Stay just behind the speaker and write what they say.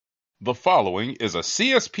The following is a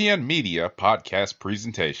CSPN Media podcast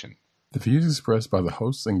presentation. The views expressed by the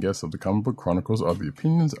hosts and guests of the Comic Book Chronicles are the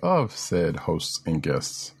opinions of said hosts and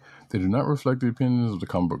guests. They do not reflect the opinions of the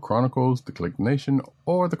Comic Book Chronicles, the Click Nation,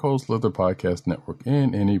 or the Cold Slither Podcast Network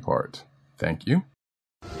in any part. Thank you.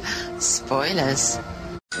 Spoilers.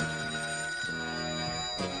 Good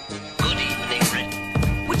evening,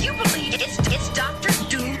 Rita. Would you believe it's Dr.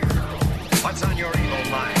 Doom? What's on your evil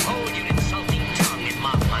mind? Hold your insulting tongue and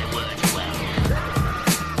mark my words well.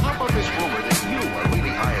 How about this rumor that you are really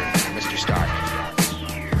Iron Man, Mr. Stark?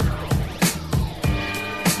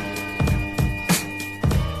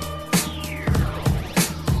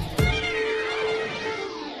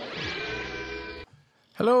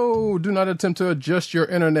 Hello, do not attempt to adjust your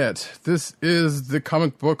internet. This is the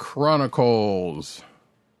Comic Book Chronicles.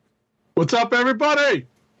 What's up, everybody?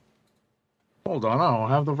 Hold on, I don't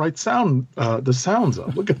have the right sound. The sounds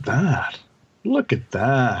up. Look at that. Look at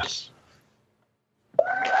that.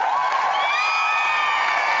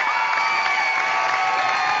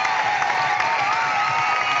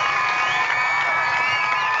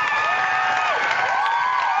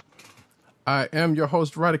 I am your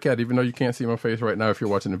host, Rita, even though you can't see my face right now. If you're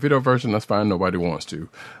watching the video version, that's fine. Nobody wants to.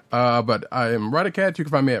 But I am Rita. You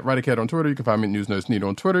can find me at Rita on Twitter. You can find me at News Nerds Need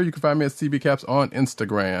on Twitter. You can find me at CBCaps on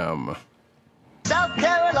Instagram. South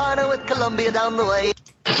Carolina with Columbia down the way.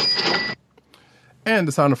 And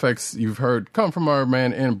the sound effects you've heard come from our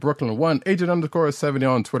man in Brooklyn,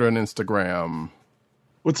 Agent_70 on Twitter and Instagram.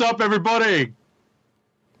 What's up, everybody?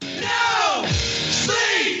 No!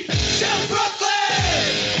 Sleep! To Brooklyn!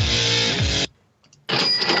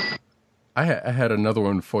 I had another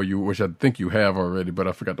one for you, which I think you have already, but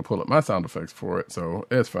I forgot to pull up my sound effects for it, so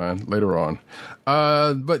it's fine later on.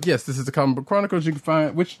 But yes, this is the Comic Book Chronicles,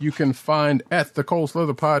 which you can find at the Cold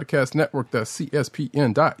Slither Podcast Network. That's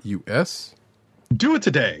CSPN.us. Do it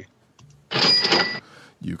today.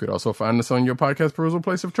 You could also find us on your podcast perusal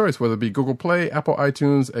place of choice, whether it be Google Play, Apple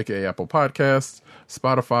iTunes, aka Apple Podcasts,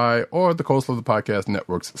 Spotify, or the Cold Slither Podcast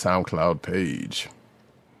Network's SoundCloud page.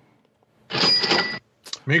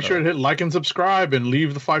 Make sure to hit like and subscribe and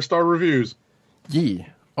leave the 5-star reviews. Yeah,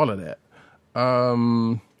 all of that.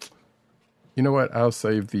 You know what? I'll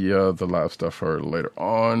save the live stuff for later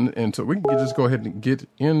on, and so we can just go ahead and get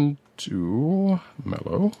into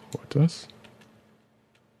Mellow. What does?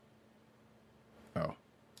 Oh,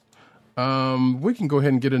 we can go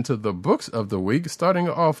ahead and get into the books of the week, starting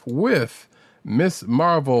off with Miss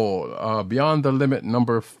Marvel, Beyond the Limit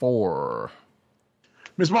 #4.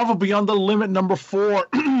 Miss Marvel Beyond the Limit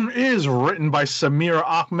 #4 is written by Samira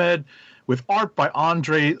Ahmed, with art by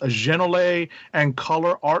Andre Genole and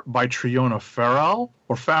color art by Triona Farrell,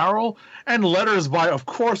 and letters by, of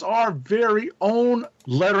course, our very own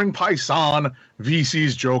lettering paisan,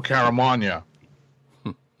 VC's Joe Caramagna.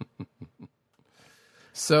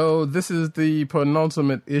 So this is the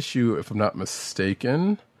penultimate issue, if I'm not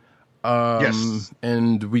mistaken. Yes.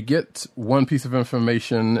 And we get one piece of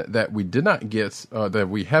information that we did not get, that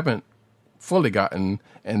we haven't fully gotten,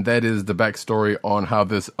 and that is the backstory on how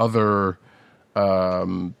this other, I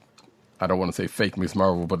don't want to say fake Miss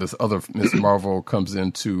Marvel, but this other Miss Marvel comes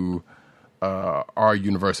into our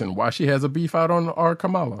universe and why she has a beef out on our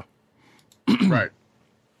Kamala. Right.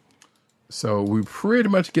 So we pretty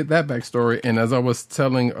much get that backstory, and as I was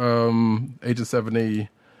telling Agent 70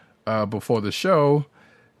 before the show,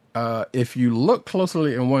 if you look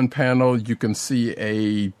closely in one panel, you can see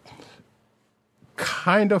a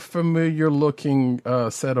kind of familiar looking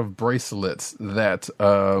set of bracelets that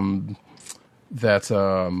an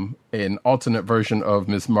alternate version of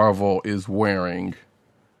Miss Marvel is wearing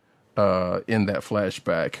in that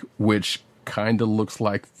flashback, which kind of looks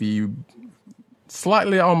like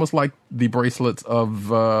slightly almost like the bracelets of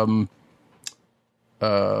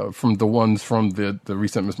from the ones from the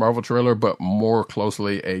recent Miss Marvel trailer, but more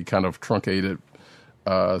closely a kind of truncated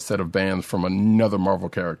set of bands from another Marvel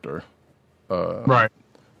character. Right.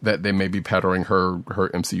 That they may be patterning her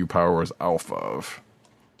MCU powers off of.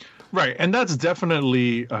 Right, and that's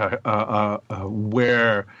definitely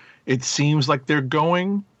where it seems like they're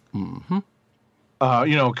going. Mm-hmm.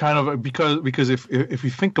 Kind of because if you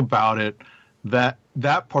think about it, that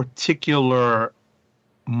particular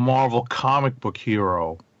Marvel comic book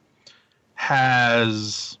hero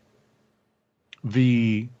has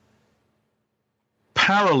the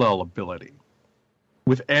parallel ability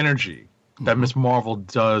with energy that Miss Marvel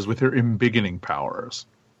does with her embiggening powers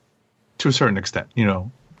to a certain extent,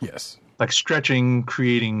 Yes. Like stretching,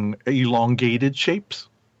 creating elongated shapes.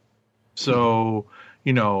 So,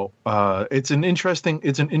 it's an interesting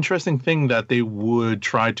thing that they would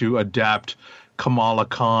try to adapt Kamala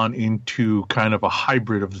Khan into kind of a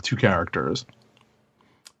hybrid of the two characters.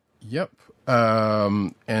 Yep.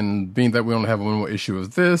 And being that we only have one more issue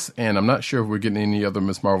of this, and I'm not sure if we're getting any other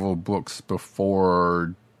Miss Marvel books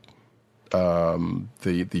before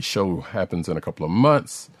the show happens in a couple of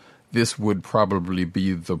months, this would probably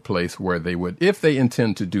be the place where they would, if they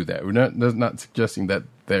intend to do that. We're not suggesting that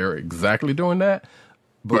they're exactly doing that,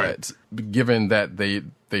 but given that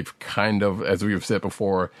they've kind of, as we've said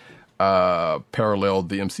before, paralleled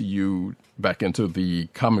the MCU back into the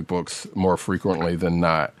comic books more frequently than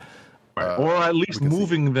not. Or at least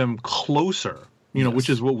moving them closer, which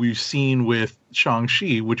is what we've seen with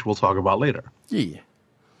Shang-Chi, which we'll talk about later. Yeah.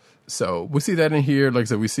 So we see that in here. Like I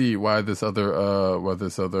said, we see why this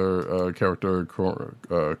other character,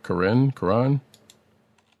 Karan,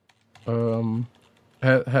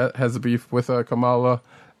 has a beef with Kamala,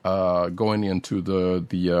 going into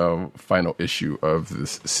the final issue of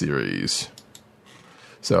this series.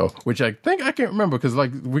 So, which I think I can't remember, because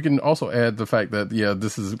we can also add the fact that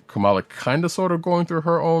this is Kamala kind of sort of going through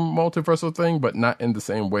her own multiversal thing, but not in the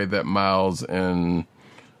same way that Miles and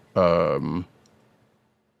whoever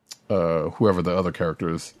the other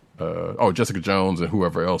characters, Jessica Jones and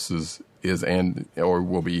whoever else is and or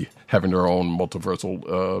will be having their own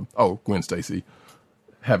multiversal. Gwen Stacy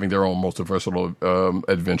having their own multiversal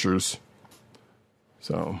adventures.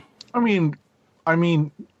 So, I mean.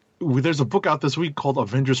 There's a book out this week called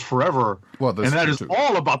Avengers Forever, and that is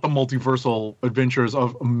all about the multiversal adventures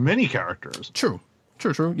of many characters. True.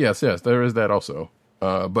 Yes, there is that also.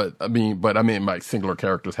 But I mean, like singular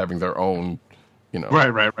characters having their own,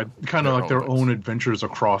 right, kind of like their own adventures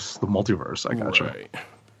across the multiverse. I gotcha. Right.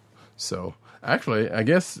 So, actually, I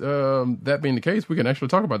guess that being the case, we can actually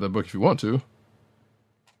talk about that book if you want to.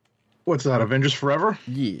 What's that? Avengers Forever?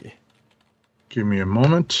 Yeah. Give me a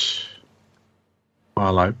moment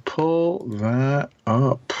while I pull that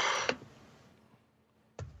up.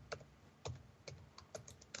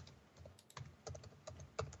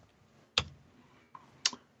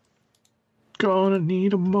 Gonna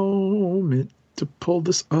need a moment to pull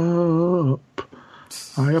this up.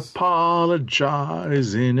 I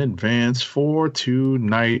apologize in advance for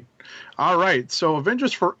tonight. All right, so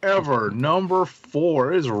Avengers Forever number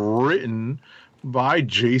 4 is written by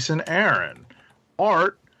Jason Aaron.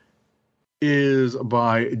 Art is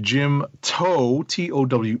by Jim Towe,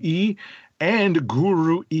 Towe, and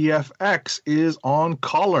Guru EFX is on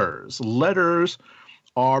colors. Letters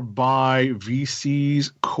are by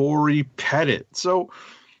VC's Corey Pettit. So,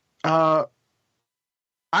 I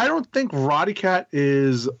don't think Roddy Cat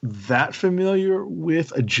is that familiar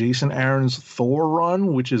with a Jason Aaron's Thor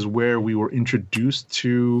run, which is where we were introduced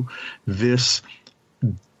to this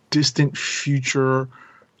distant future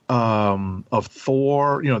of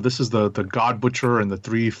Thor. This is the God Butcher and the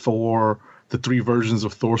three versions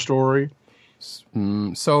of Thor story.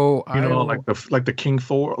 So like the King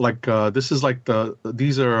Thor, this is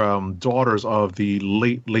these are daughters of the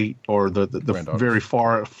late or the very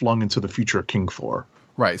far flung into the future King Thor.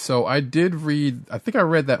 Right. So I did read. I think I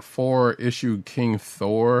read that 4-issue King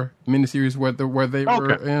Thor miniseries where they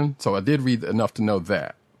were in. So I did read enough to know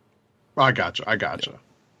that. I gotcha.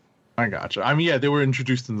 I mean, they were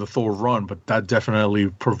introduced in the Thor run, but that definitely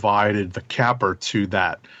provided the capper to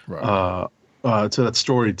that, to that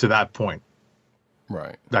story, to that point.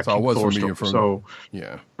 Right. That so I was familiar from. So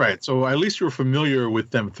yeah. Right. So at least you're familiar with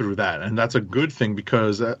them through that, and that's a good thing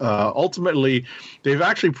because ultimately they've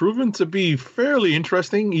actually proven to be fairly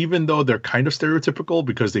interesting, even though they're kind of stereotypical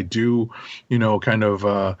because they do, kind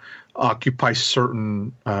of occupy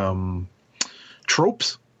certain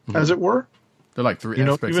tropes, as it were. They're like 3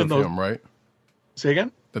 aspects of him, right? Say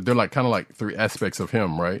again? They're like kind of like 3 aspects of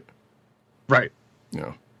him, right? Right.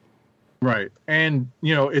 Yeah. Right. And,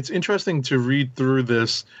 it's interesting to read through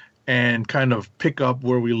this and kind of pick up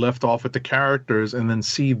where we left off with the characters and then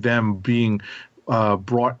see them being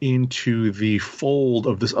brought into the fold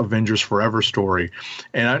of this Avengers Forever story.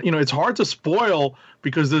 And, it's hard to spoil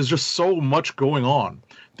because there's just so much going on.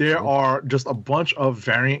 There are just a bunch of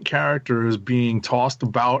variant characters being tossed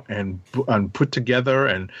about and put together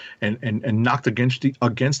and knocked against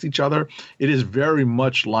each other. It is very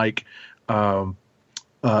much like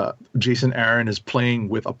Jason Aaron is playing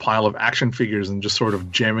with a pile of action figures and just sort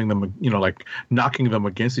of jamming them, like knocking them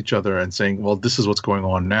against each other and saying, well, this is what's going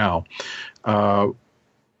on now.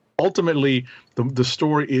 Ultimately, the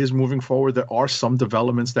story is moving forward. There are some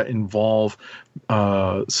developments that involve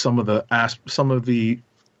some of the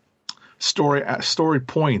story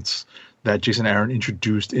points that Jason Aaron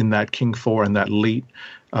introduced in that King Thor and that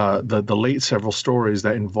the late several stories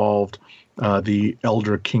that involved the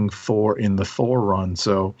Elder King Thor in the Thor run.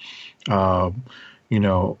 So, you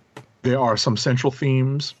know, there are some central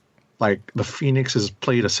themes. Like the Phoenix has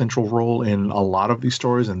played a central role in a lot of these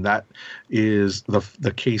stories, and that is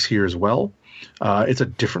the case here as well. It's a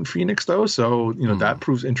different Phoenix, though, so you know that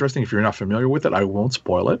proves interesting. If you're not familiar with it, I won't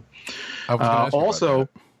spoil it. I was gonna ask you about Also, that.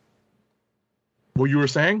 what you were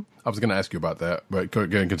saying? I was going to ask you about that, but go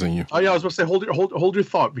ahead and continue. Oh yeah, I was about to say hold your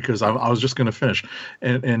thought, because I was just going to finish,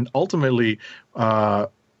 and ultimately,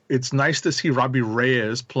 it's nice to see Robbie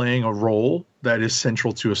Reyes playing a role that is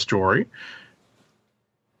central to a story.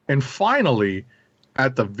 And finally,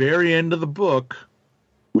 at the very end of the book,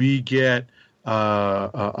 we get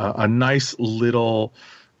a nice little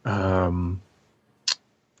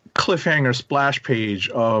cliffhanger splash page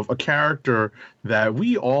of a character that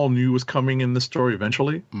we all knew was coming in the story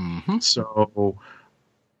eventually. Mm-hmm. So,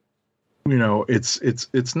 you know,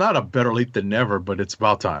 it's not a better late than never, but it's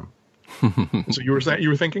about time. So you were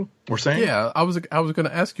thinking? Yeah, I was going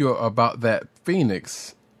to ask you about that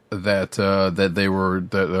Phoenix that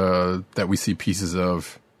we see pieces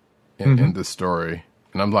of in this story,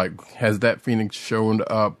 and I'm like, has that Phoenix shown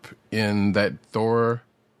up in that Thor?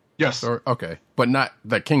 Yes. Story? Okay, but not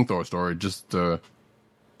that King Thor story. Just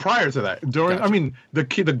prior to that, during Gotcha. I mean the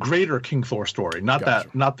greater King Thor story, not Gotcha.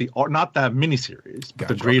 that miniseries, but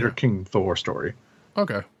the Gotcha, greater okay. King Thor story.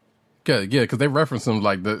 okay. Yeah, because they reference him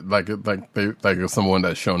like someone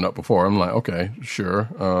that's shown up before. I'm like, okay, sure.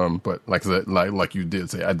 But like I said, like you did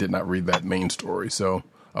say, I did not read that main story, so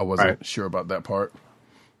I wasn't sure about that part.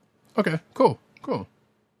 Okay, cool.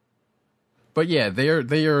 But yeah,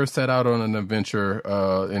 they are set out on an adventure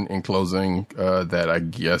in closing that I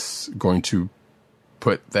guess going to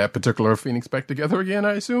put that particular Phoenix back together again,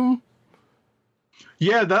 I assume.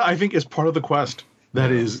 Yeah, that I think is part of the quest. That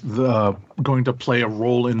is going to play a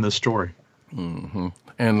role in the story. Mm-hmm.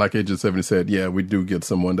 And like Agent 70 said, yeah, we do get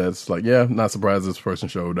someone that's like, yeah, not surprised this person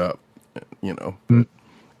showed up, you know.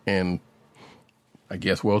 And I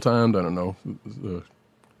guess well timed. I don't know.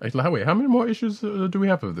 Actually, wait, how many more issues do we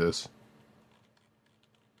have of this?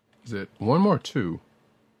 Is it one more, two?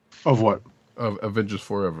 Of what? Of Avengers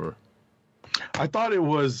Forever. I thought it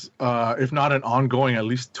was, if not an ongoing, at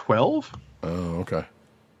least 12. Oh, okay.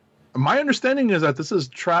 My understanding is that this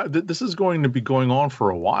is going to be going on for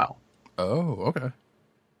a while. Oh, okay.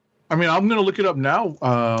 I mean, I'm going to look it up now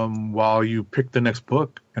while you pick the next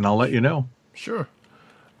book, and I'll let you know. Sure.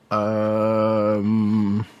 I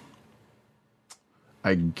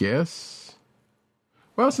guess.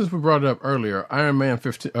 Well, since we brought it up earlier, Iron Man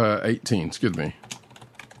 18. Excuse me.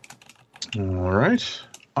 All right,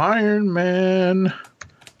 Iron Man.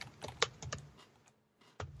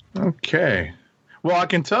 Okay. Well, I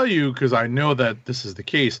can tell you, because I know that this is the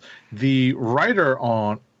case, the writer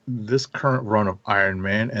on this current run of Iron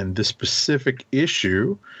Man and this specific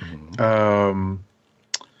issue, allow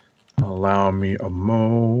me a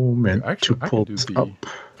moment to pull this up.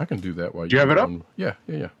 I can do that while Do you have it up? Yeah.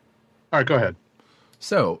 All right, go ahead.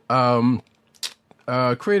 So,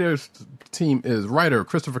 creator's team is writer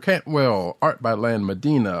Christopher Cantwell, art by Lan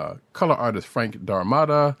Medina, color artist Frank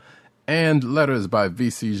Darmada, and letters by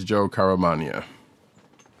VC's Joe Caramagna.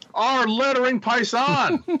 Our lettering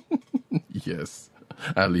paisan. Yes,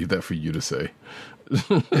 I leave that for you to say.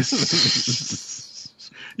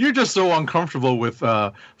 You're just so uncomfortable with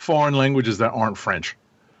foreign languages that aren't French.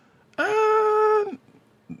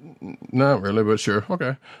 Not really, but sure.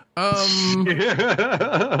 Okay.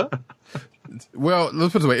 Well,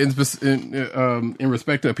 let's put it this way. In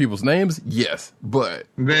respect to people's names, yes, but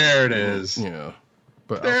There it is. yeah,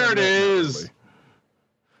 but There it is.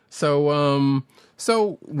 So,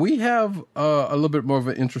 so we have a little bit more of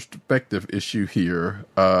an introspective issue here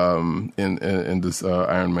in this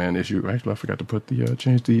Iron Man issue. Actually, I forgot to put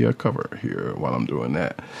change the cover here while I'm doing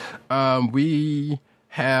that. We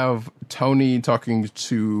have Tony talking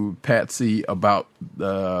to Patsy about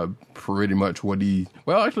pretty much what he.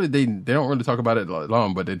 Well, actually, they don't really talk about it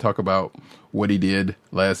long, but they talk about what he did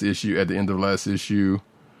last issue at the end of last issue.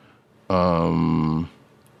 Oh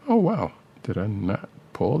wow, did I not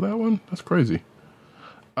pull that one? That's crazy.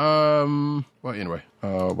 Well, anyway,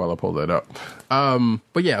 while I pull that up,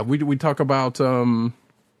 but yeah, we talk about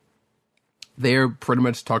they're pretty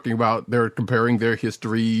much talking about they're comparing their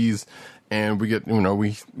histories, and we get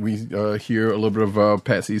we hear a little bit of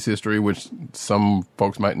Patsy's history, which some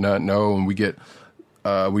folks might not know, and we get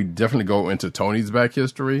we definitely go into Tony's back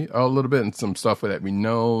history a little bit and some stuff that we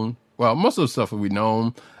know. Well, most of the stuff that we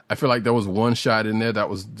know. I feel like there was one shot in there that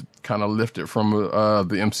was kind of lifted from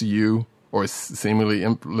the MCU. Or seemingly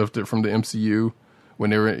lifted from the MCU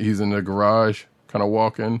when he's in the garage, kind of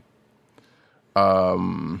walking.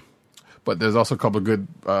 But But there's also a couple of good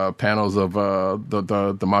panels of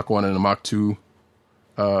the Mach 1 and the Mach 2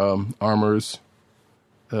 armors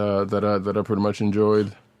that I pretty much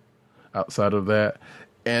enjoyed outside of that.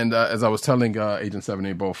 And as I was telling Agent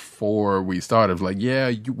 70 before we started, like,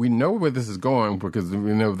 we know where this is going because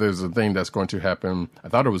we know there's a thing that's going to happen. I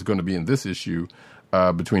thought it was going to be in this issue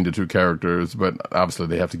between the two characters, but obviously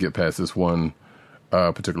they have to get past this one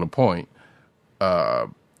particular point.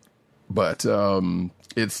 But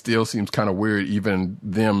it still seems kind of weird, even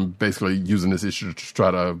them basically using this issue to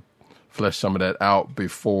try to flesh some of that out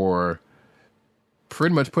before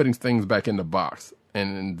pretty much putting things back in the box.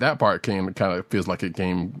 And that part kind of feels like it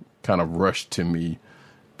came kind of rushed to me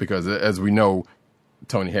because, as we know,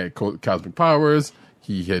 Tony had cosmic powers.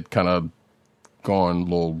 He had kind of gone a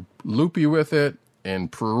little loopy with it and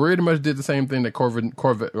pretty much did the same thing that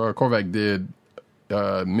Korvac did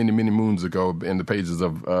many, many moons ago in the pages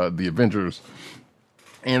of the Avengers,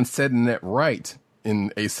 and setting that right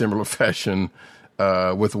in a similar fashion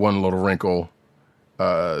with one little wrinkle,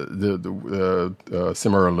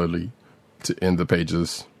 similarly in the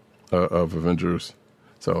pages of Avengers.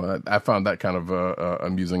 So I found that kind of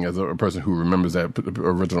amusing as a person who remembers that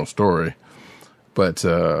original story. But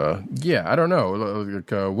I don't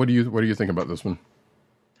know. What do you think about this one?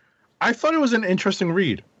 I thought it was an interesting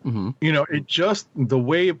read. Mm-hmm. It just, the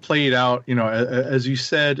way it played out, as you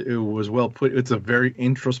said, it was well put. It's a very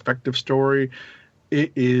introspective story.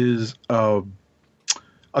 It is a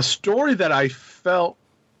story that I felt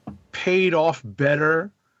paid off better.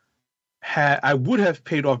 I would have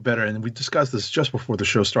paid off better, and we discussed this just before the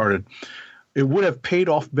show started. It would have paid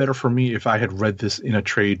off better for me if I had read this in a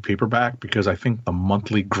trade paperback, because I think the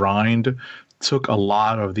monthly grind took a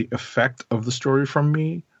lot of the effect of the story from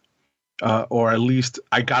me. Or at least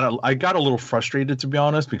I got a little frustrated, to be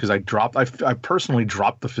honest, because I personally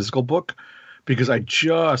dropped the physical book because I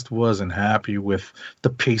just wasn't happy with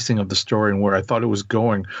the pacing of the story and where I thought it was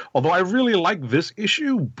going. Although I really like this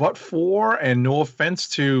issue, but and no offense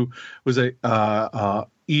to,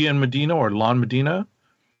 Ian Medina or Lon Medina,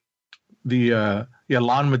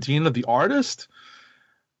 Lon Medina, the artist.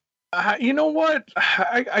 You know what?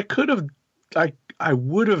 I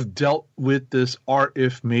would have dealt with this art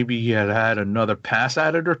if maybe he had another pass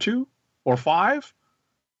at it or 2 or 5.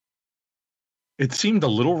 It seemed a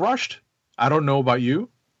little rushed. I don't know about you.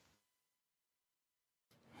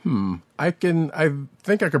 I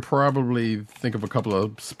think I could probably think of a couple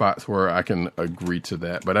of spots where I can agree to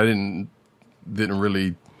that, but I didn't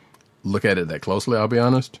really look at it that closely, I'll be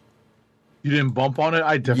honest. You didn't bump on it?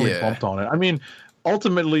 I definitely bumped on it. I mean,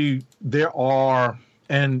 ultimately there are,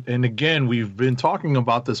 and again, we've been talking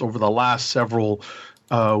about this over the last several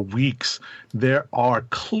weeks. There are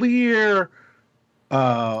clear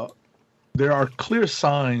signs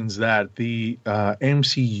that the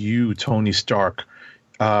MCU Tony Stark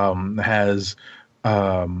has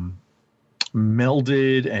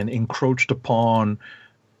melded and encroached upon,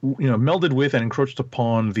 melded with and encroached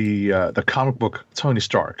upon the comic book Tony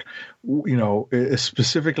Stark.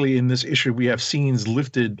 Specifically in this issue, we have scenes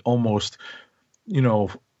lifted almost,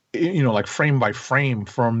 like frame by frame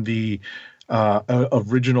from the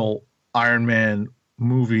original Iron Man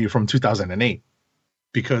movie from 2008,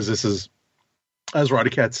 because this is, as Roddy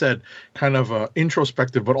Cat said, kind of a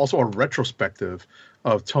introspective, but also a retrospective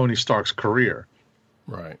of Tony Stark's career.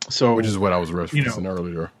 Right. So, which is what I was referencing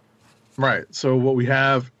earlier. Right. So what we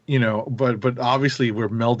have, but obviously we're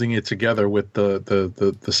melding it together with the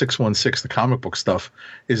 616, the comic book stuff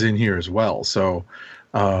is in here as well. So,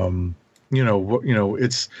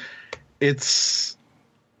 it's.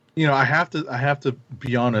 I have to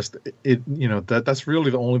be honest. That's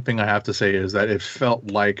really the only thing I have to say is that it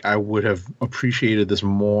felt like I would have appreciated this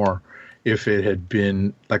more if it had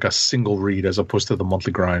been like a single read as opposed to the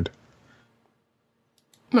monthly grind.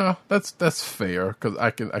 No, that's fair, because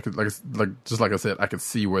I could just like I said, I could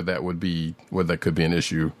see where that could be an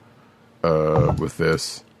issue with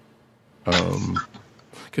this.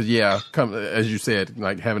 Because as you said,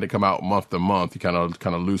 like having it come out month to month, you kind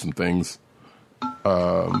of lose some things.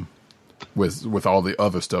 With all the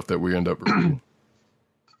other stuff that we end up reading.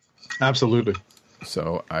 Absolutely.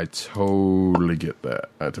 So I totally get that.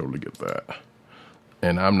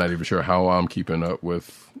 And I'm not even sure how I'm keeping up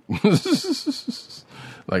with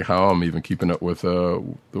like how I'm even keeping up with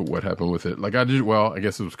what happened with it. Like I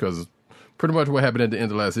guess it was because pretty much what happened at the end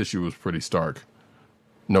of the last issue was pretty stark.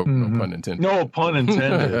 No pun intended. No pun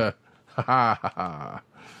intended.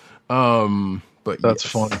 But that's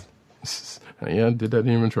funny. Yeah, didn't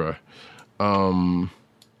even try.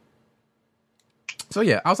 So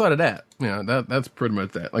yeah, outside of that, that's pretty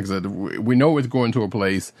much that. Like I said, we know it's going to a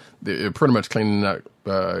place. They're pretty much cleaning up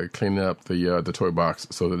the toy box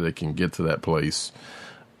so that they can get to that place.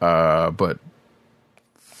 But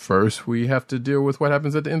first, we have to deal with what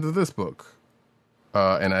happens at the end of this book.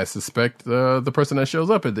 And I suspect the person that shows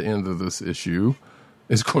up at the end of this issue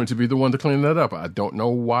is going to be the one to clean that up. I don't know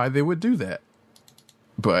why they would do that,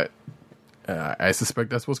 but I suspect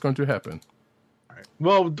that's what's going to happen.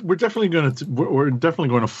 Well, we're definitely going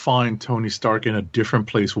to find Tony Stark in a different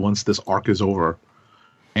place once this arc is over,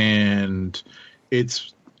 and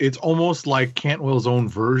it's almost like Cantwell's own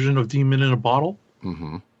version of Demon in a Bottle.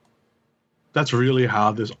 Mm-hmm. That's really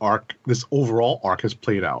how this overall arc has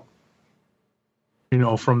played out.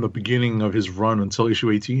 From the beginning of his run until issue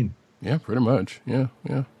 18. Yeah, pretty much. Yeah.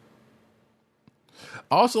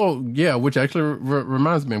 Also, yeah, which actually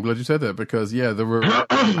reminds me, I'm glad you said that, because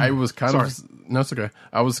I was kind of, no, it's okay.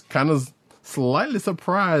 I was kind of slightly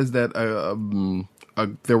surprised that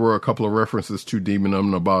there were a couple of references to Demon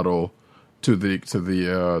in a Bottle to the extent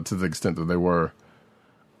that they were,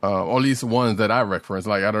 or at least ones that I referenced.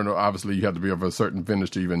 Like, I don't know, obviously you have to be of a certain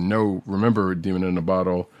vintage to even remember Demon in a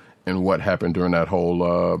Bottle and what happened during that whole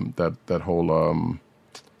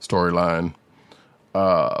storyline.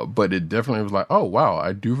 But it definitely was like, oh wow,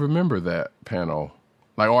 I do remember that panel.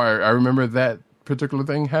 Like, or I remember that particular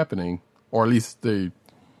thing happening, or at least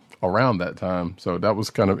around that time. So that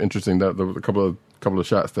was kind of interesting. That there was a couple of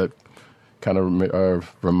shots that kind of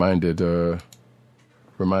reminded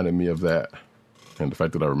me of that, and the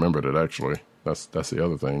fact that I remembered it actually. That's the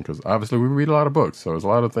other thing, because obviously we read a lot of books, so there's a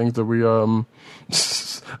lot of things that we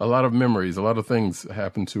a lot of memories, a lot of things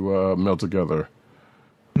happen to meld together.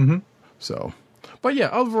 Mm-hmm. So. But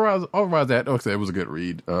yeah, overall that, okay, it was a good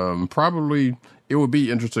read. Probably it would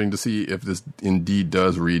be interesting to see if this indeed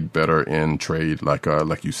does read better in trade, like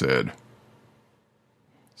you said.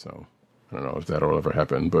 So I don't know if that'll ever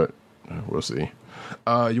happen, but we'll see.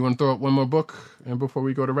 You want to throw up one more book, and before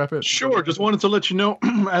we go to wrap it? Sure. Just wanted to let you know,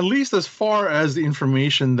 at least as far as the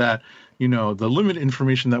information that the limited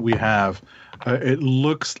information that we have, it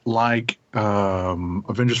looks like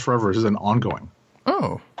Avengers Forever is an ongoing.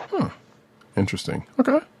 Oh, huh. Interesting.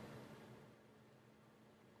 Okay.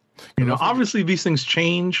 Obviously these things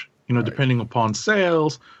change, right, depending upon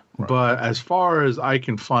sales. Right. But as far as I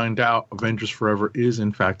can find out, Avengers Forever is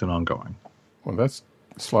in fact an ongoing. Well, that's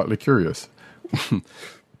slightly curious.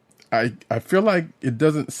 I feel like it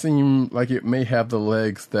doesn't seem like it may have the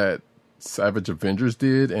legs that Savage Avengers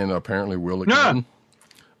did, and apparently will again. Nah,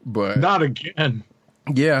 but not again.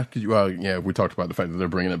 Yeah, we talked about the fact that they're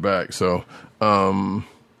bringing it back. So,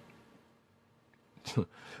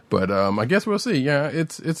 but I guess we'll see. Yeah,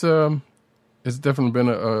 it's definitely been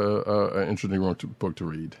an interesting book to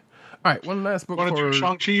read. All right, one last book. Want to do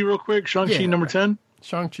Shang-Chi real quick? Shang-Chi number 10?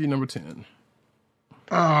 Shang-Chi number 10.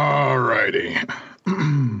 All righty.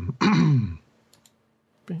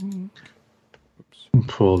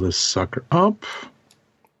 Pull this sucker up.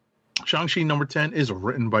 Shang-Chi number 10 is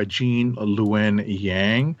written by Jean Luen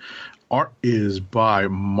Yang. Art is by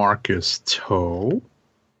Marcus To.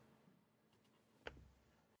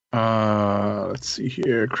 Let's see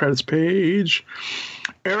here. Credits page.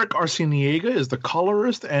 Eric Arciniega is the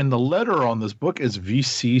colorist, and the letter on this book is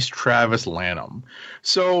VC's Travis Lanham.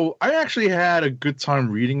 So I actually had a good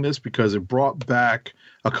time reading this because it brought back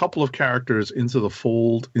a couple of characters into the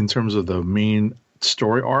fold in terms of the main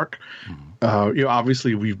story arc.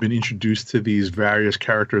 Obviously we've been introduced to these various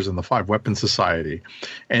characters in the Five Weapons Society,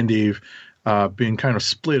 and they've been kind of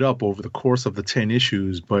split up over the course of the 10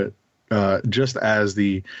 issues, but just as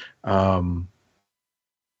the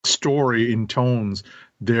story intones,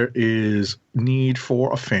 there is need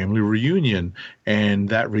for a family reunion, and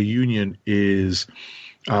that reunion is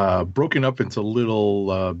broken up into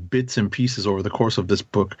little bits and pieces over the course of this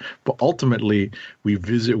book. But ultimately, we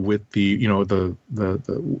visit with we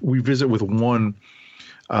visit with one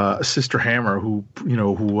Sister Hammer, who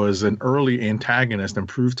was an early antagonist and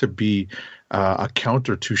proved to be a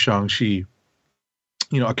counter to Shang-Chi.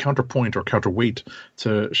 A counterpoint or counterweight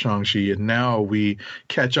to Shang-Chi. And now we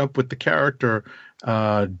catch up with the character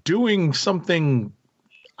doing something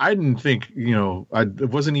I didn't think, it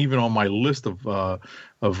wasn't even on my list of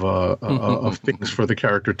things for the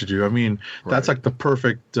character to do. I mean, that's like the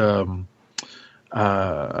perfect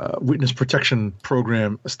witness protection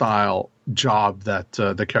program style job that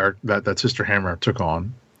the character that Sister Hammer took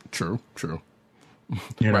on. True.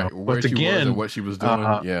 Right. Where But she again, was and what she was doing.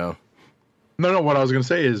 Yeah. No, what I was going to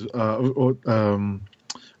say is,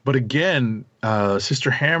 but again, Sister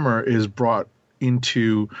Hammer is brought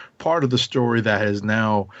into part of the story that has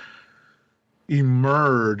now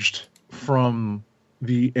emerged from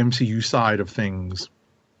the MCU side of things,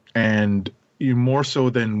 and more so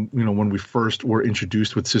than when we first were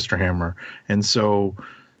introduced with Sister Hammer. And so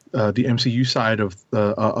the MCU side of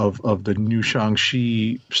the new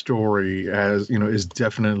Shang-Chi story is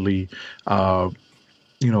definitely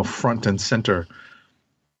front and center.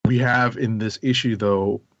 We have in this issue,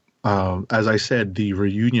 though, as I said, the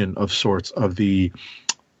reunion of sorts of the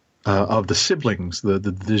siblings, the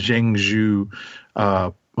Zheng Zhu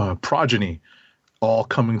progeny, all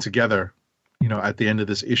coming together. At the end of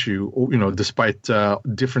this issue, despite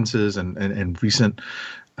differences and recent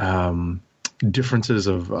differences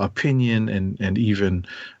of opinion and even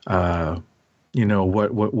what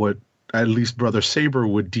at least Brother Saber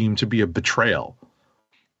would deem to be a betrayal.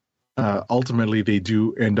 Ultimately, they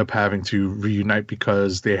do end up having to reunite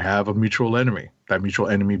because they have a mutual enemy. That mutual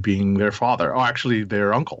enemy being their father, or actually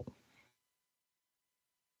their uncle.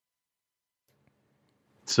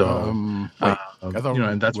 So,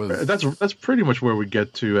 and that's pretty much where we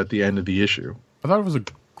get to at the end of the issue. I thought it was a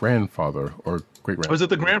grandfather or great grandfather. Was it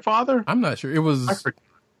the grandfather? I'm not sure. It was.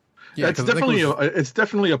 Yeah, it's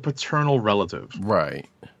definitely a paternal relative, right?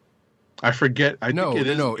 I forget. I think it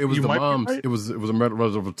is. No, it was You the might be mom's. right. It was a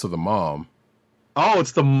relative to the mom. Oh,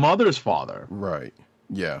 it's the mother's father. Right.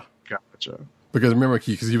 Yeah. Gotcha. Because remember,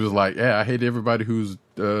 because he was like, "Yeah, I hate everybody who's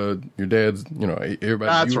your dad's. Everybody.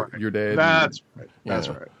 That's right. Your dad. That's right. That's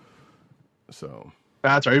right. So.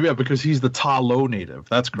 That's right. Yeah, because he's the Ta Lo native.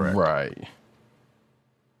 That's correct. Right.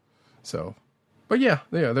 So, but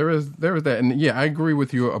there is that, and yeah, I agree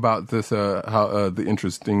with you about this. How the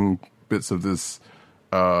interesting bits of this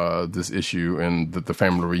issue and the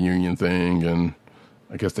family reunion thing, and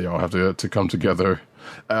I guess they all have to come together.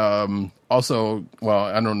 Also, well,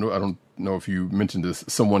 I don't know if you mentioned this.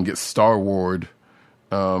 Someone gets Star Ward,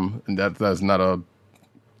 and that's not a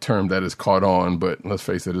term that is caught on, but let's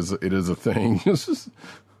face it, it is a thing.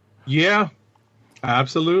 Yeah,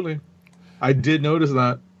 absolutely. I did notice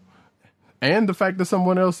that. And the fact that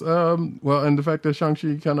someone else, and the fact that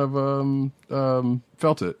Shang-Chi kind of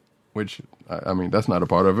felt it, which, I mean, that's not a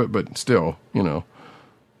part of it, but still, an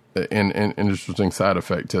interesting side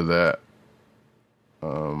effect to that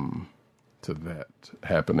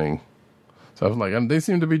happening. So I was like, they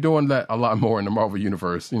seem to be doing that a lot more in the Marvel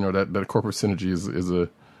universe. That corporate synergy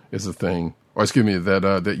is a thing, or excuse me,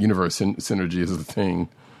 that universe synergy is a thing.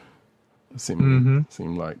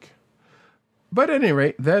 Seem like. But at any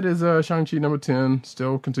rate, that is Shang-Chi number 10.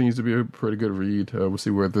 Still continues to be a pretty good read. We'll see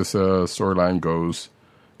where this storyline goes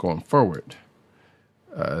going forward.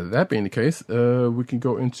 That being the case, we can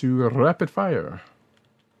go into rapid fire.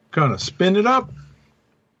 Gonna spin it up.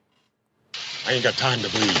 I ain't got time to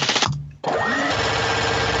bleed.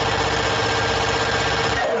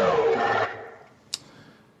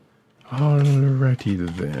 Alrighty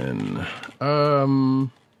then.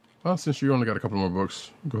 Well, since you only got a couple more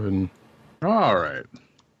books, go ahead and... All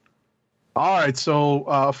right.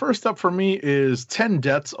 So first up for me is 10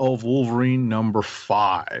 Deaths of Wolverine number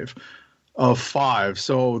 5 of 5.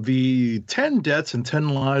 So the 10 Deaths and 10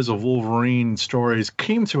 Lives of Wolverine stories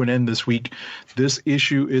came to an end this week. This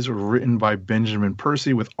issue is written by Benjamin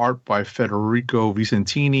Percy with art by Federico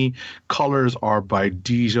Vicentini. Colors are by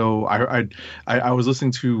Dijo. I was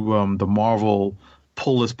listening to the Marvel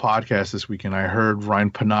Pull List podcast this week, and I heard Ryan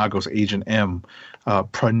Panagos, Agent M,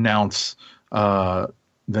 pronounce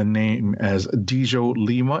the name as Dijo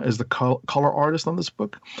Lima as the color artist on this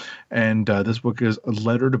book. And this book is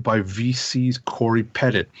lettered by VC's Corey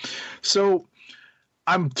Pettit. So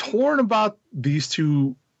I'm torn about these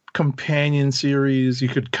two companion series. You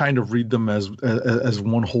could kind of read them as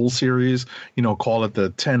one whole series, call it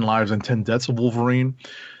the 10 Lives and 10 Deaths of Wolverine.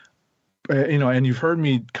 And you've heard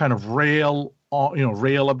me kind of rail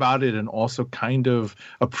about it and also kind of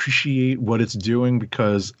appreciate what it's doing,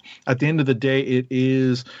 because at the end of the day, it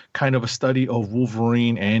is kind of a study of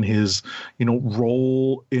Wolverine and his,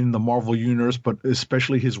 role in the Marvel universe, but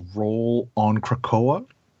especially his role on Krakoa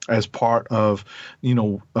as part of,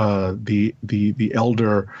 the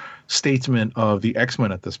elder statesman of the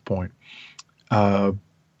X-Men at this point.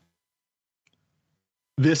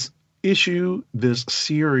 This issue, this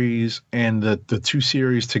series, and the two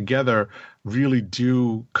series together really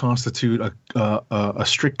do constitute a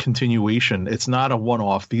strict continuation. It's not a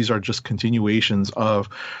one-off. These are just continuations of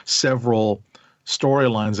several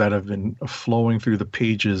storylines that have been flowing through the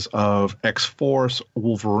pages of X-Force,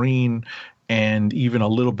 Wolverine, and even a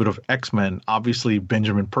little bit of X-Men. Obviously,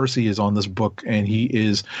 Benjamin Percy is on this book, and he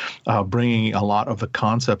is bringing a lot of the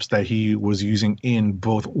concepts that he was using in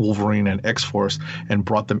both Wolverine and X-Force and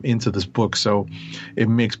brought them into this book. So it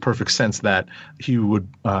makes perfect sense that he would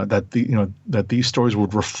that these stories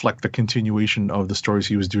would reflect the continuation of the stories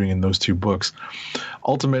he was doing in those two books.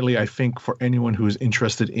 Ultimately, I think for anyone who is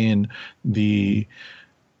interested in the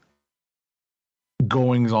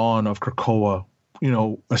goings on of Krakoa,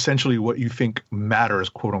 essentially what you think matters,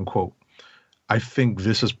 quote unquote, I think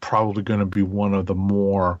this is probably going to be one of the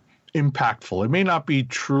more impactful. It may not be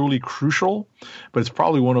truly crucial, but it's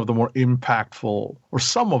probably one of the more impactful, or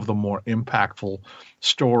some of the more impactful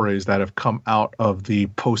stories that have come out of the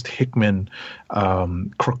post-Hickman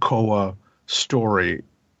Krakoa story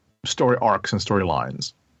arcs and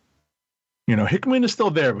storylines. Hickman is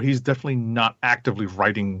still there, but he's definitely not actively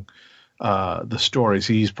writing the stories.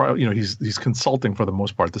 He's probably, he's consulting for the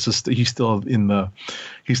most part. He's still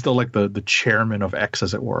like the chairman of X,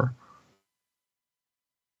 as it were.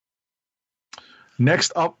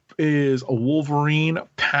 Next up is a Wolverine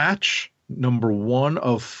patch, number 1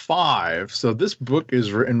 of 5. So this book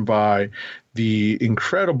is written by the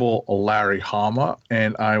incredible Larry Hama,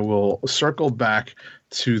 and I will circle back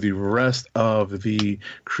to the rest of the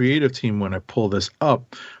creative team when I pull this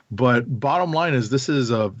up. But bottom line is, this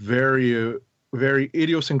is a very, very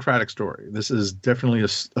idiosyncratic story. This is definitely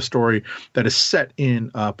a story that is set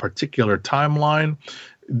in a particular timeline,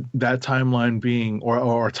 that timeline being,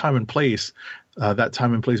 or time and place, that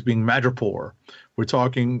time and place being Madripoor. We're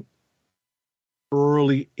talking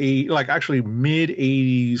mid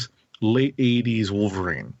 80s, late 80s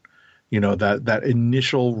Wolverine. That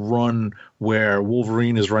initial run where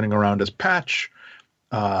Wolverine is running around as Patch,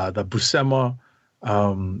 the Buscema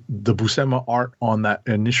art on that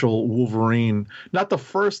initial Wolverine, not the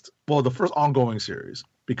first ongoing series,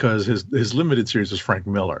 because his limited series is Frank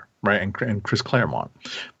Miller, right, and Chris Claremont,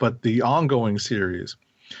 but the ongoing series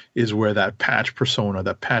is where that Patch persona,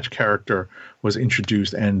 that Patch character was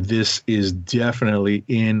introduced, and this is definitely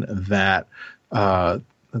in that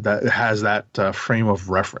that has that frame of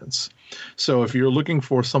reference. So if you're looking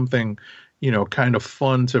for something, kind of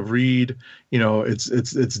fun to read,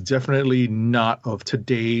 it's definitely not of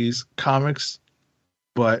today's comics,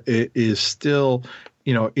 but it is still,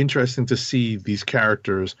 interesting to see these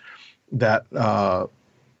characters that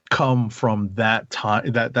come from that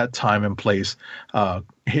time, that time and place,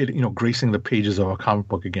 gracing the pages of a comic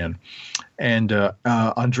book again. And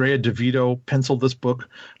Andrea DeVito penciled this book.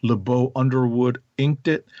 LeBeau Underwood inked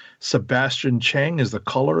it. Sebastian Chang is the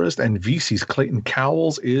colorist, and VC's Clayton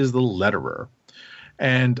Cowles is the letterer.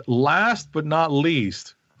 And last but not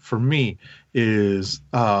least, for me, is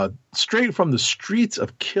Straight from the Streets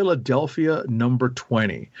of Philadelphia, number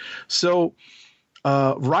 20. So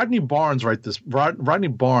Rodney Barnes Rodney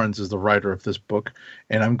Barnes is the writer of this book,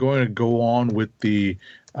 and I'm going to go on with the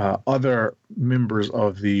other members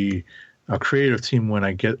of the creative team when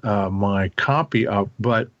I get my copy up.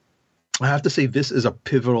 But I have to say, this is a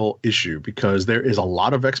pivotal issue because there is a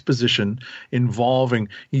lot of exposition involving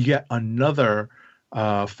yet another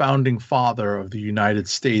founding father of the United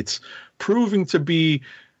States, proving to be,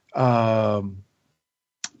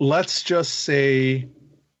 let's just say,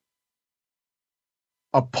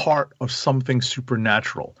 a part of something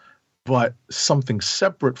supernatural, but something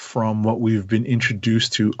separate from what we've been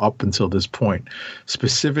introduced to up until this point.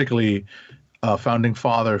 Specifically, a founding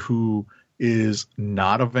father who is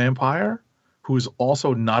not a vampire, who is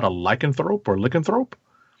also not a lycanthrope or lycanthrope.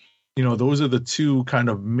 Those are the two kind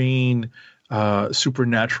of main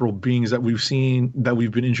supernatural beings that we've seen, that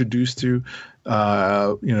we've been introduced to.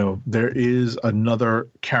 There is another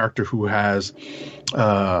character who has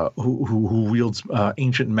who wields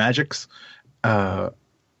ancient magics, in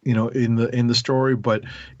the story. But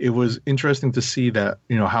it was interesting to see that,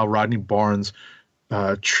 how Rodney Barnes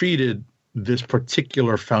treated this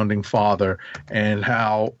particular founding father, and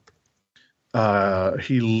how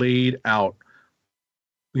he laid out,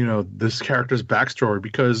 this character's backstory,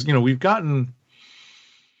 because, we've gotten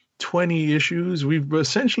 20 issues. We've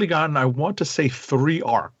essentially gotten, I want to say, 3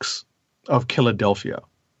 arcs of Philadelphia.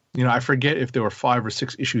 I forget if there were 5 or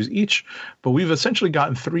 6 issues each, but we've essentially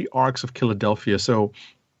gotten 3 arcs of Philadelphia. So,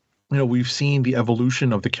 we've seen the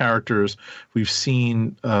evolution of the characters. We've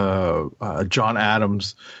seen John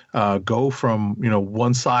Adams go from,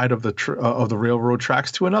 one side of the railroad tracks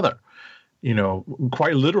to another,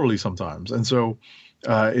 quite literally sometimes. And so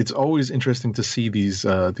it's always interesting to see these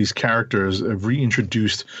characters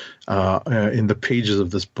reintroduced in the pages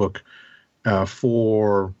of this book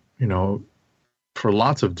for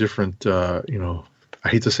lots of different, I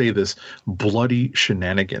hate to say this, bloody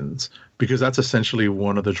shenanigans. because that's essentially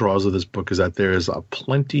one of the draws of this book, is that there is a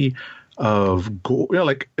plenty of gore.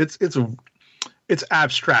 Like it's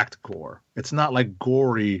abstract gore. It's not like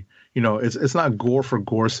gory. It's not gore for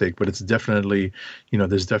gore's sake, but it's definitely,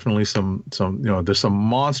 there's definitely some there's some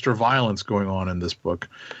monster violence going on in this book.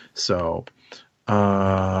 So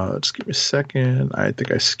just give me a second. I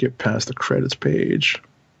think I skipped past the credits page.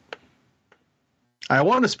 I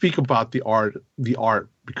want to speak about the art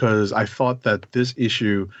because I thought that this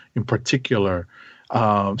issue in particular.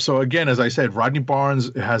 So again, as I said, Rodney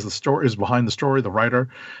Barnes has the story, is behind the story, the writer.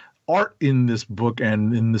 Art in this book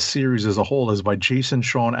and in the series as a whole is by Jason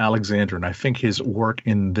Sean Alexander, and I think his work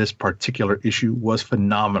in this particular issue was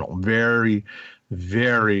phenomenal. Very,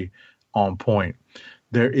 very on point.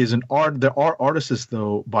 There are artists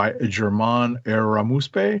though by German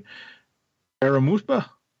Aramuspe,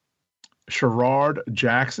 Sherrard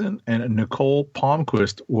Jackson, and Nicole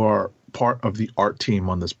Palmquist were part of the art team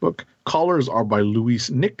on this book. Colors are by Luis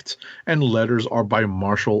Nicht, and letters are by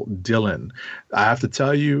Marshall Dillon. I have to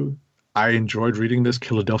tell you, I enjoyed reading this.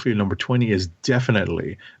 Philadelphia number 20 is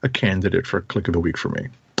definitely a candidate for Click of the Week for me.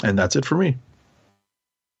 And that's it for me.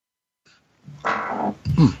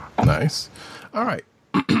 Nice. All right.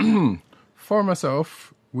 For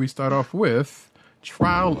myself, we start off with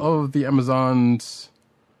Trial of the Amazons,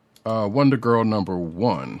 Wonder Girl number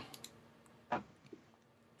 1.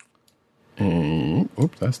 And,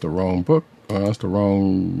 oops, that's the wrong book. That's the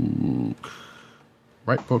wrong...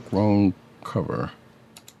 Right book, wrong cover.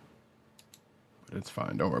 But it's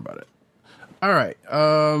fine. Don't worry about it. All right.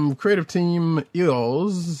 Creative team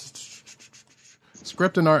is...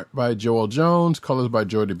 Script and art by Joel Jones. Colors by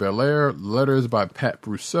Jordi Belair. Letters by Pat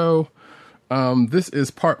Brousseau. This is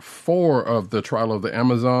part 4 of the Trial of the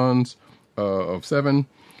Amazons of 7.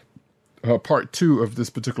 Part 2 of this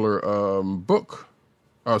particular book.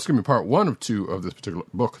 Part 1 of 2 of this particular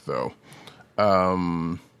book, though.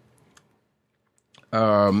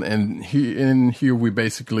 And here we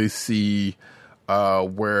basically see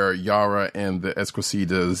where Yara and the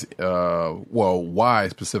Esquisitas, why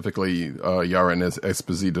specifically Yara and the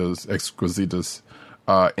Esquisitas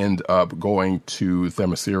end up going to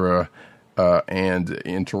Themyscira and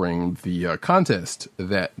entering the contest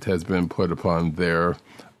that has been put upon there.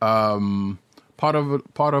 Part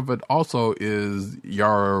of it also is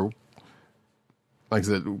Yara. Like I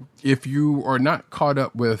said, if you are not caught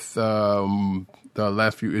up with the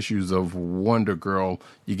last few issues of Wonder Girl,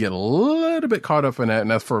 you get a little bit caught up in that, and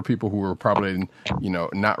that's for people who are probably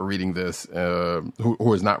not reading this,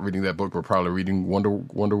 who is not reading that book, or probably reading Wonder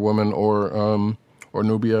Woman or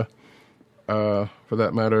Nubia, for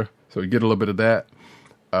that matter. So you get a little bit of that.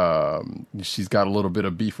 She's got a little bit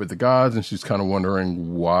of beef with the gods, and she's kind of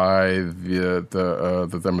wondering why the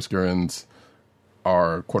Themyscirans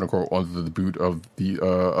are quote unquote under the boot of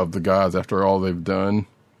the gods after all they've done,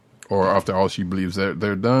 or after all she believes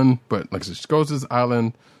they're done. But like I said, she goes to this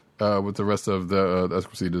island with the rest of the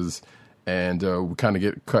Esquisitas, and we kind of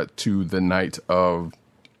get cut to the night of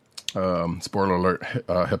spoiler alert,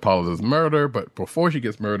 Hippolyta's murder. But before she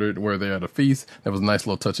gets murdered, where they're at a feast, there was a nice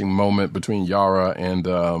little touching moment between Yara and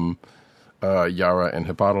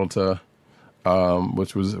Hippolyta,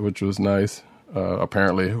 which was nice.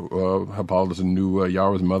 Apparently, Hippolyta knew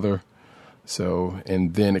Yara's mother. So,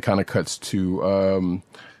 and then it kind of cuts to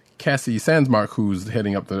Cassie Sandsmark, who's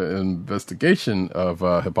heading up the investigation of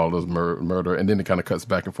Hippolyta's murder, and then it kind of cuts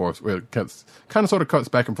back and forth. It cuts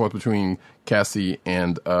back and forth between Cassie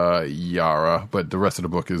and Yara, but the rest of the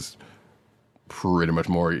book is pretty much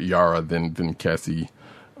more Yara than Cassie.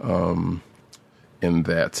 In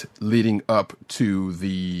that, leading up to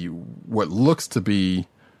what looks to be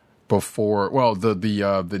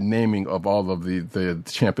the naming of all of the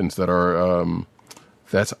champions that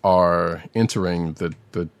are entering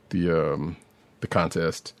the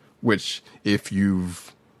contest, which, if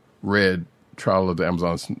you've read Trial of the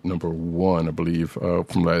Amazons number 1, I believe,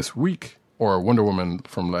 from last week, or Wonder Woman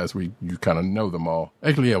from last week, you kind of know them all.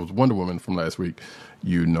 Actually, yeah, it was Wonder Woman from last week.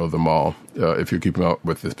 You know them all if you're keeping up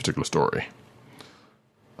with this particular story.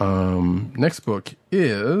 Next book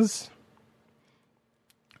is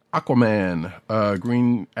Aquaman,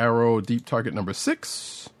 Green Arrow Deep Target number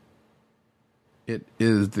 6. It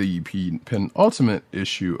is the penultimate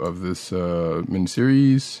issue of this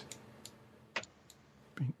miniseries.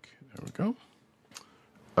 There we go.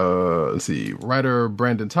 Let's see. Writer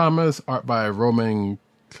Brandon Thomas, art by Romain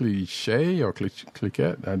Clichet or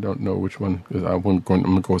Cliquet. I don't know which one. I'm going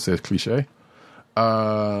to go say it's Clichet.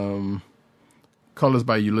 Colors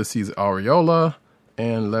by Ulysses Areola,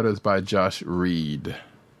 and letters by Josh Reed.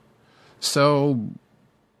 So,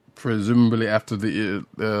 presumably after the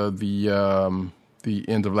the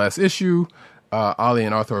end of last issue, Ollie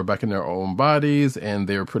and Arthur are back in their own bodies, and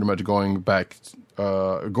they're pretty much going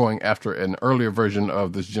after an earlier version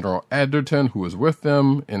of this General Anderton who was with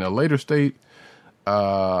them in a later state,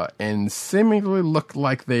 and seemingly look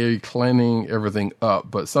like they're cleaning everything up,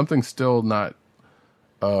 but something's still not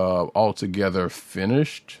altogether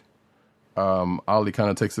finished. Ollie kind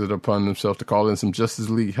of takes it upon himself to call in some Justice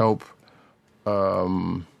League help,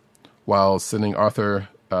 while sending Arthur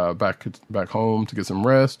back home to get some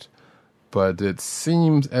rest. But it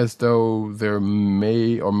seems as though there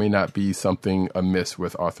may or may not be something amiss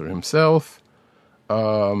with Arthur himself.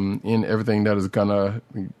 In everything that is gonna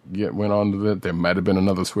went on with it, there might have been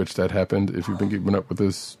another switch that happened. If you've been keeping up with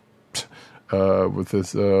this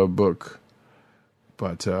book,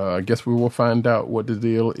 but I guess we will find out what the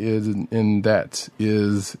deal is in that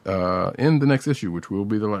is in the next issue, which will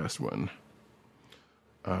be the last one.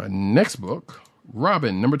 Next book,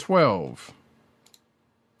 Robin, number 12.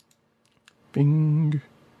 Bing.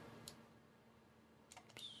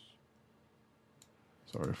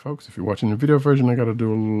 Sorry, folks. If you're watching the video version, I got to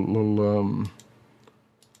do a little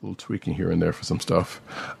tweaking here and there for some stuff.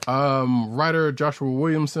 Writer Joshua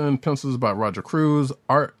Williamson, pencils by Roger Cruz,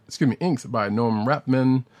 inks by Norm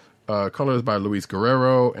Rapman, colors by Luis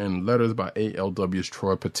Guerrero, and letters by ALW's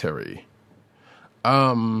Troy Pateri.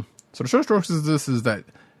 So the short strokes is that,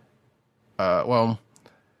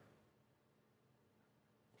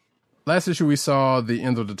 last issue we saw the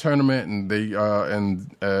end of the tournament, and they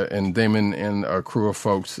and Damon and a crew of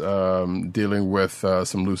folks dealing with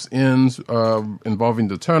some loose ends involving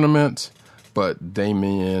the tournament. But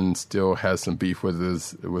Damien still has some beef with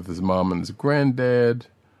his mom and his granddad.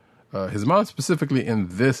 His mom specifically in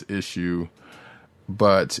this issue,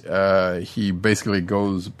 but he basically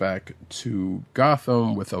goes back to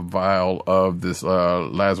Gotham with a vial of this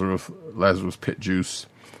Lazarus Pit juice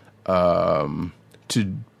to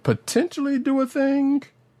potentially do a thing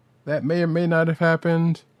that may or may not have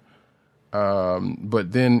happened,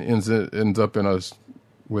 but then ends up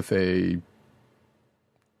with a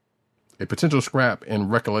potential scrap and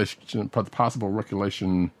possible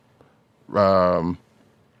recollection. Not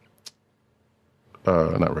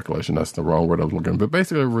recollection. That's the wrong word I was looking. But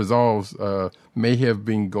basically, may have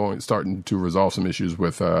been starting to resolve some issues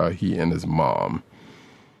with he and his mom.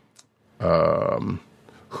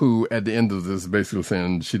 Who at the end of this basically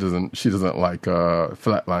saying she doesn't like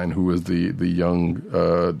Flatline, who is the young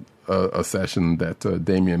assassin that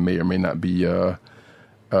Damien may or may not be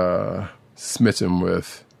smitten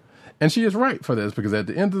with, and she is right for this, because at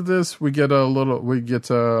the end of this we get a little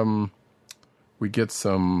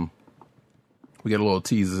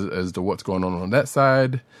tease as to what's going on that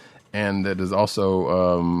side, and that is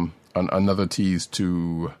also another tease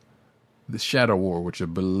to the Shadow War, which I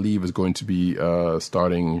believe is going to be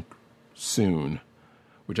starting soon,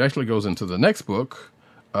 which actually goes into the next book,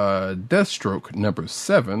 Deathstroke number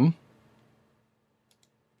 7.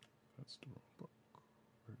 That's the wrong book.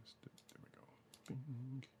 Where is it? There we go.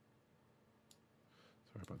 Bing.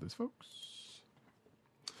 Sorry about this, folks.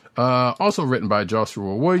 Also written by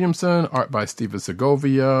Joshua Williamson, art by Steven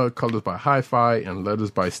Segovia, colors by Hi-Fi, and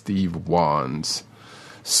letters by Steve Wands.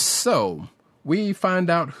 So we find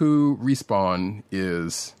out who Respawn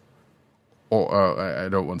is, or I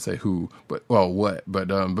don't want to say who, but what, but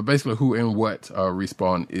basically who and what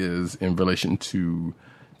Respawn is in relation to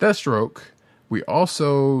Deathstroke. We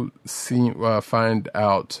also find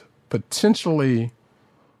out potentially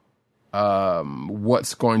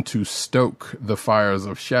what's going to stoke the fires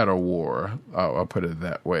of Shadow War. I'll put it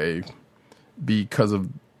that way, because of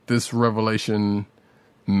this revelation.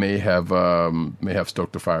 May have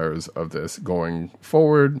stoked the fires of this going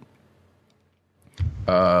forward,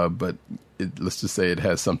 but let's just say it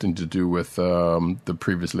has something to do with the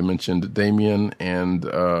previously mentioned Damien and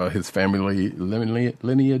his family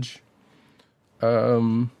lineage.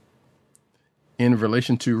 In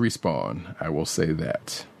relation to Respawn, I will say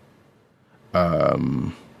that.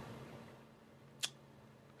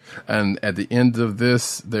 And at the end of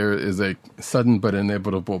this, there is a sudden but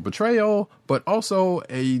inevitable betrayal, but also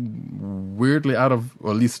a weirdly or at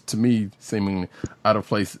least to me, seemingly out of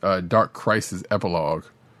place, Dark Crisis epilogue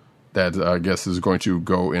that I guess is going to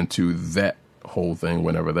go into that whole thing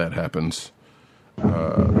whenever that happens.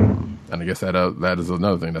 And I guess that is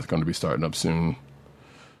another thing that's going to be starting up soon.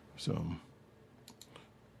 So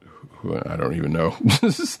I don't even know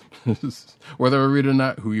whether I read it or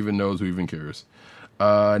not. Who even knows? Who even cares?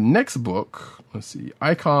 Next book, let's see,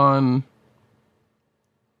 Icon.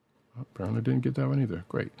 Apparently didn't get that one either.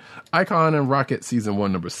 Great. Icon and Rocket Season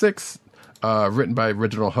 1, Number 6. Written by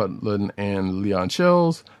Reginald Hudlin and Leon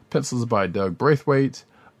Chills. Pencils by Doug Braithwaite.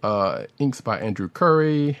 Inks by Andrew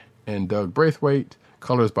Curry and Doug Braithwaite.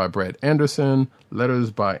 Colors by Brad Anderson.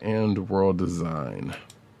 Letters by And World Design.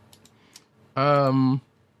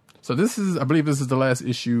 So this is, I believe this is the last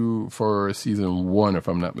issue for season 1, if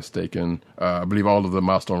I'm not mistaken. I believe all of the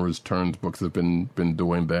Milestone Returns books have been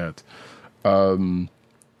doing that.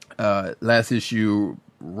 Last issue,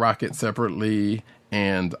 Rocket separately,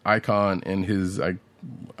 and Icon and his, I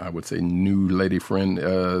would say, new lady friend,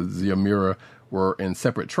 Ziamira, were in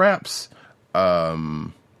separate traps.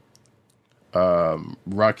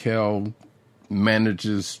 Raquel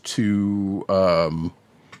manages to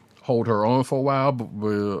hold her own for a while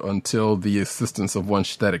until the assistance of one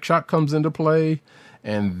Static Shock comes into play,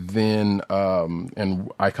 and then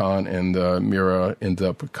and Icon and Mira end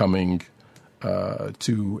up coming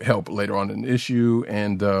to help later on in the issue,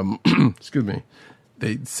 and excuse me,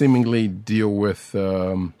 they seemingly deal with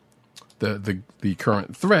the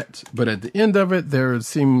current threat, but at the end of it, there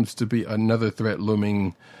seems to be another threat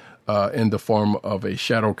looming in the form of a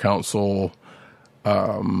Shadow Council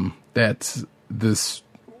that's this.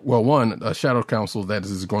 Well, a Shadow Council that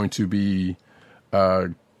is going to be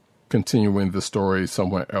continuing the story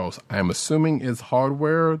somewhere else. I'm assuming it's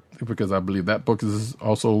Hardware, because I believe that book is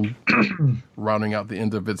also rounding out the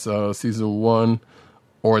end of its season 1.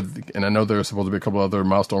 And I know there's supposed to be a couple other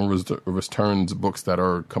Milestone Returns books that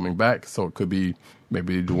are coming back, so it could be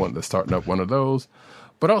maybe the one that's starting up one of those.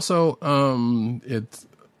 But also, it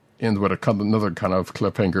ends with another kind of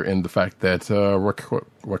cliffhanger in the fact that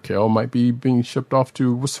Raquel might be being shipped off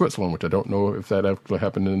to Switzerland, which I don't know if that actually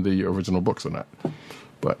happened in the original books or not.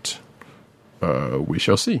 But we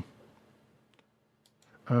shall see.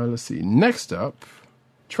 Let's see. Next up,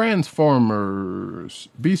 Transformers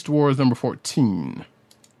Beast Wars number 14.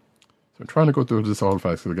 So I'm trying to go through this all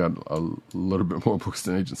fast because I got a little bit more books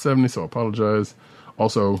than Agent 70, so I apologize.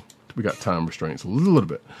 Also, we got time restraints a little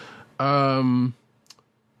bit.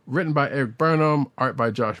 Written by Eric Burnham, art by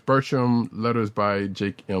Josh Burcham, letters by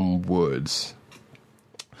Jake M. Woods.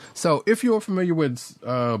 So, if you're familiar with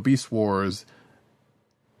Beast Wars,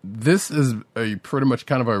 this is a pretty much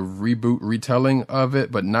kind of a reboot retelling of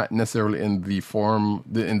it, but not necessarily in the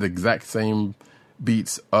exact same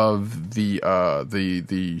beats of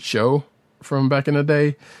the show from back in the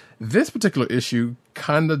day. This particular issue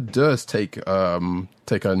kind of does take a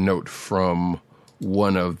note from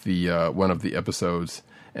one of the episodes.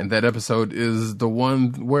 And that episode is the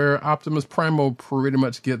one where Optimus Primal pretty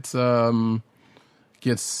much gets riled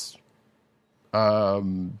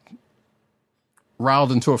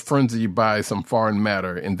into a frenzy by some foreign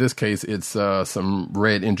matter. In this case, it's some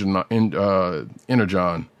red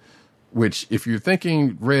energon, which, if you're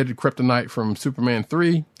thinking red kryptonite from Superman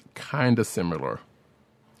 3, kind of similar.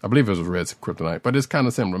 I believe it was red kryptonite, but it's kind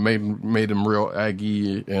of similar. Made him real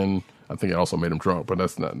aggy, and I think it also made him drunk, but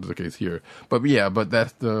that's not the case here. But yeah, but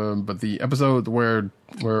the episode where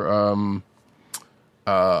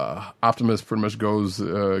Optimus pretty much goes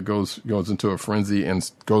into a frenzy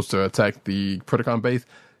and goes to attack the Predacon base.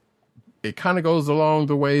 It kind of goes along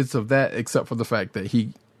the ways of that, except for the fact that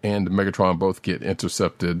he and Megatron both get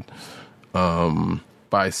intercepted by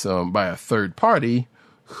a third party.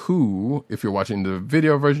 Who, if you're watching the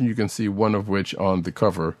video version, you can see one of which on the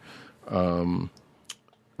cover,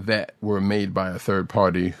 that were made by a third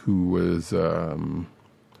party who was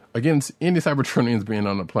against any Cybertronians being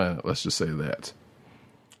on the planet. Let's just say that.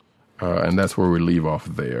 And that's where we leave off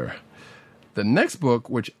there. The next book,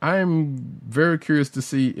 which I'm very curious to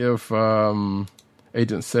see if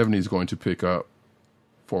Agent 70 is going to pick up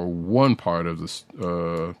for one part of this,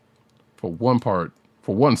 for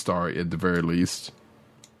one star at the very least.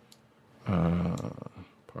 Pardon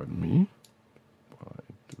me.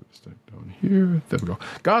 Down here. There we go.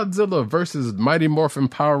 Godzilla versus Mighty Morphin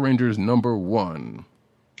Power Rangers number 1.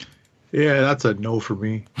 Yeah, that's a no for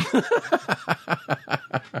me.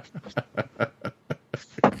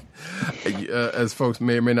 As folks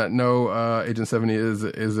may or may not know, Agent 70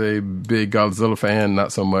 is a big Godzilla fan,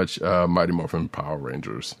 not so much Mighty Morphin Power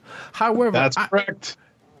Rangers. However, that's correct.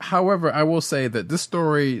 However, I will say that this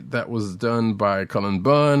story that was done by Cullen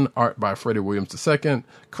Bunn, art by Freddie Williams II,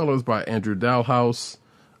 colors by Andrew Dalhouse,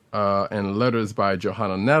 and letters by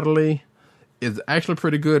Johanna Natalie, is actually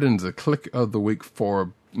pretty good and is a click of the week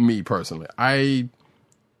for me personally. I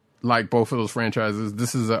like both of those franchises.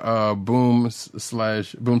 This is a Boom Studio /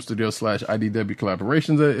 IDW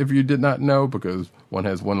collaborations, if you did not know, because one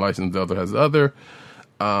has one license, the other has the other.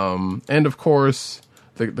 And of course,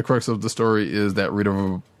 the crux of the story is that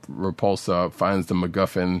Rita Repulsa finds the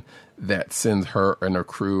MacGuffin that sends her and her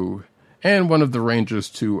crew and one of the Rangers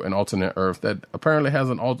to an alternate Earth that apparently has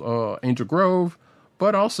an Angel Grove,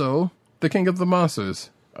 but also the King of the Monsters,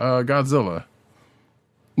 Godzilla.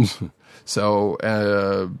 So,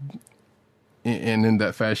 and in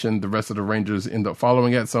that fashion, the rest of the Rangers end up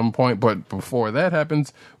following at some point. But before that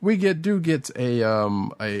happens, we get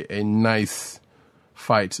a nice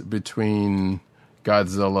fight between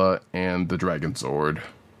Godzilla and the Dragon Zord,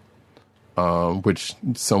 which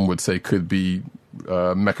some would say could be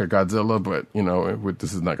Mecha Godzilla, but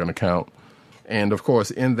this is not going to count. And of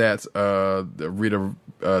course, in that, Rita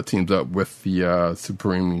teams up with the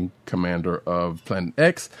Supreme Commander of Planet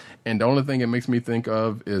X, and the only thing it makes me think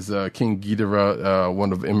of is King Ghidorah,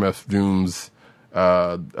 one of MF Doom's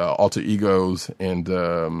alter egos, and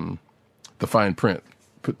the Fine Print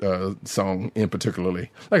song in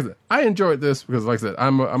particularly. Like I said, I enjoyed this because, like I said,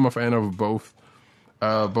 I'm a fan of both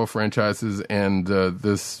franchises, and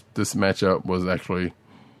this matchup was actually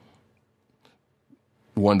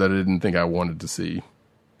one that I didn't think I wanted to see,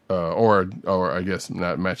 or I guess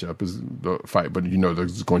not matchup is the fight, but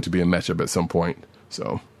there's going to be a matchup at some point.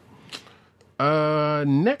 So,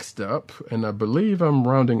 next up, and I believe I'm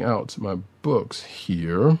rounding out my books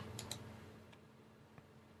here.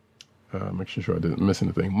 Making sure I didn't miss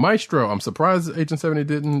anything. Maestro. I'm surprised Agent 70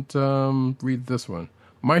 didn't read this one.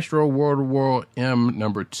 Maestro World War M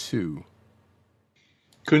 #2.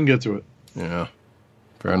 Couldn't get to it. Yeah,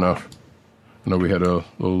 fair enough. I know we had a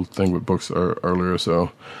little thing with books earlier,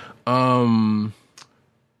 so.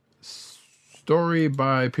 Story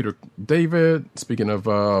by Peter David. Speaking of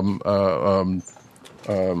time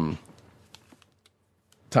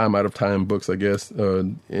out of time books, I guess,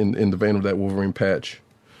 in the vein of that Wolverine patch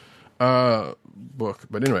book.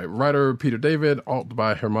 But anyway, writer Peter David, art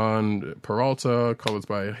by Herman Peralta, colors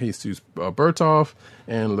by Jesus Bertolf,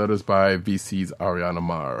 and letters by VC's Ariana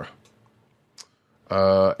Mar.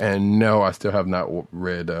 And no, I still have not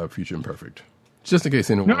read Future Imperfect. Just in case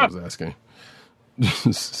anyone was asking.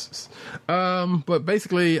 But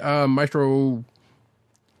basically, Maestro,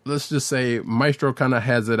 let's just say Maestro kind of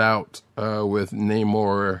has it out with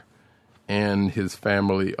Namor and his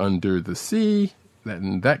family under the sea.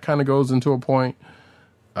 That kind of goes into a point.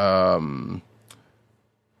 I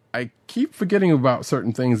keep forgetting about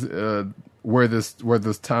certain things where this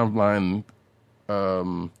timeline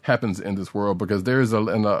happens in this world, because there's a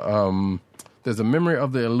memory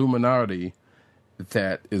of the Illuminati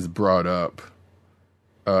that is brought up,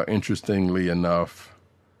 interestingly enough,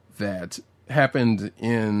 that happened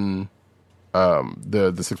in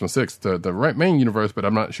the 616, the main universe, but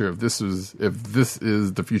I'm not sure if this is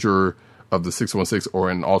the future of the 616 or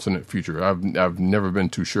an alternate future. I've never been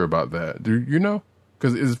too sure about that. Do you know?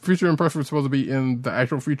 Because is Future Imperfect supposed to be in the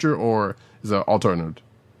actual future, or is it an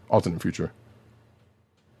alternate future?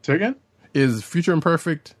 Say again? Is Future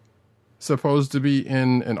Imperfect supposed to be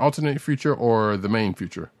in an alternate future or the main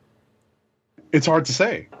future? It's hard to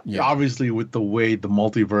say. Yeah. Obviously, with the way the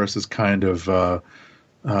multiverse has kind of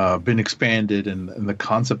been expanded and the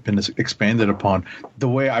concept been expanded upon, the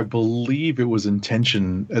way I believe it was the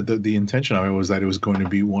intention of it was that it was going to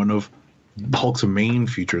be one of Hulk's main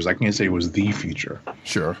features. I can't say it was the feature.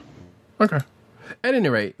 Sure. Okay. At any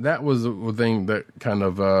rate, that was a thing that kind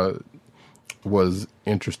of was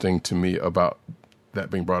interesting to me about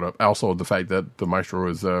that being brought up. Also, the fact that the Maestro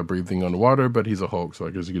is breathing underwater, but he's a Hulk, so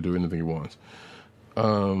I guess he can do anything he wants.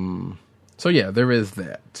 So yeah, there is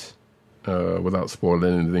that. Without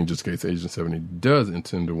spoiling anything, just in case Agent 70 does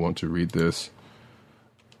intend to want to read this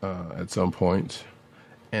at some point.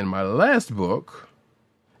 And my last book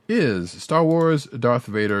is Star Wars Darth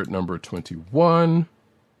Vader #21.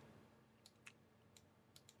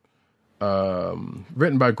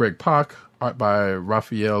 Written by Greg Pak, art by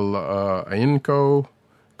Raphael Ayenko,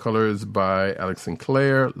 colors by Alex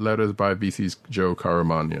Sinclair, letters by VC's Joe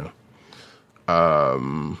Caramagna.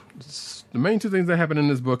 The main two things that happen in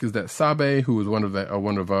this book is that Sabe, who is one of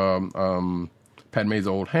Padme's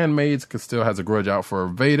old handmaids, still has a grudge out for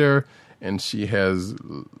Vader, and she has,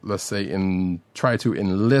 let's say, tried to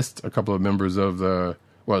enlist a couple of members of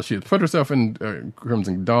she has put herself in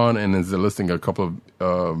Crimson Dawn and is enlisting a couple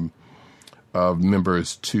of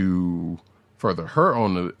members to further her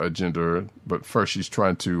own agenda. But first, she's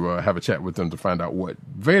trying to have a chat with them to find out what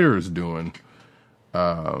Vader is doing.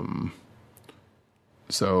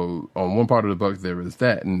 So on one part of the book, there is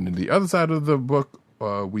that. And the other side of the book,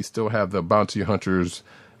 we still have the bounty hunters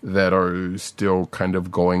that are still kind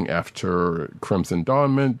of going after Crimson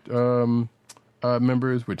Dawn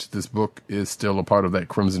members, which this book is still a part of that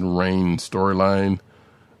Crimson Reign storyline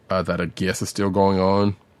that I guess is still going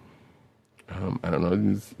on. I don't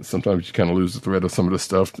know. Sometimes you kind of lose the thread of some of the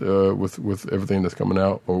stuff with everything that's coming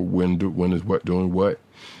out, or when is what doing what.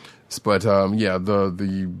 But yeah,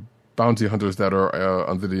 the bounty hunters that are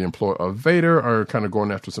under the employ of Vader are kind of going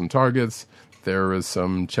after some targets. There is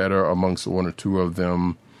some chatter amongst one or two of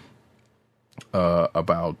them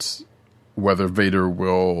about whether Vader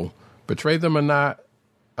will betray them or not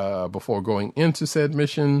before going into said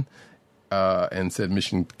mission. And said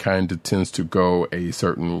mission kind of tends to go a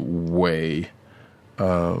certain way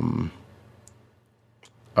for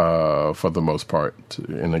the most part.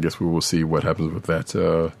 And I guess we will see what happens with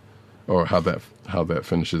that or how that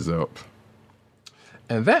finishes up.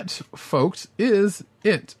 And that, folks, is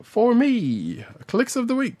it for me. Clicks of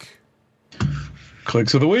the week.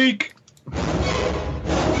 Clicks of the week.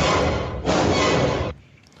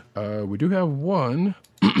 We do have one,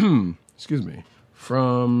 excuse me,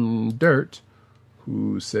 from Dirt,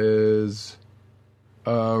 who says,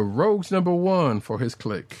 Rogues number 1 for his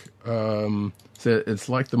click. Said it's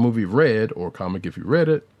like the movie Red, or comic if you read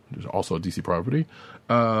it. There's also a DC property.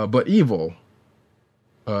 But evil.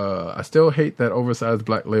 I still hate that oversized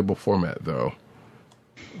black label format, though.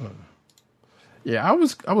 Yeah, I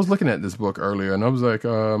was looking at this book earlier, and I was like,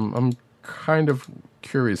 I'm kind of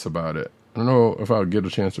curious about it. I don't know if I'll get a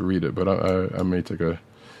chance to read it, but I may take a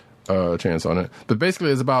chance on it. But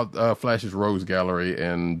basically, it's about Flash's Rogues Gallery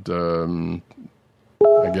and I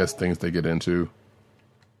guess things they get into.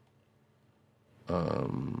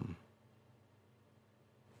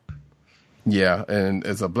 Yeah, and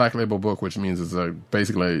it's a black label book, which means it's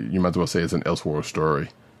basically, you might as well say it's an Elseworld story.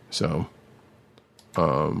 So,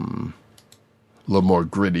 a little more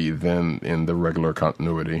gritty than in the regular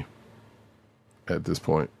continuity at this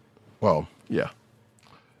point. Well, yeah.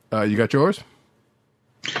 You got yours?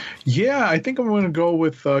 Yeah, I think I'm going to go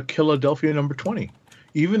with Philadelphia number 20.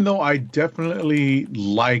 Even though I definitely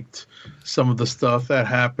liked some of the stuff that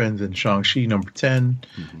happened in Shang-Chi number 10,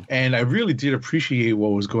 and I really did appreciate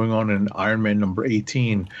what was going on in Iron Man number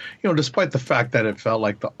 18, despite the fact that it felt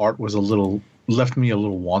like the art was left me a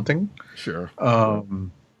little wanting. Sure.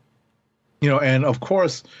 And of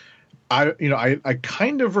course, I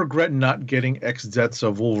kind of regret not getting X Deaths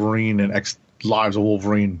of Wolverine and X Lives of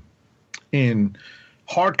Wolverine in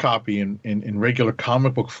hard copy in regular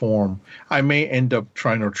comic book form. I may end up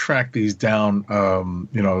trying to track these down, now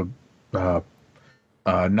that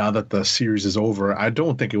the series is over. I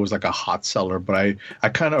don't think it was like a hot seller, but I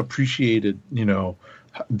kind of appreciated,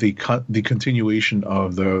 the continuation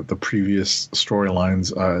of the previous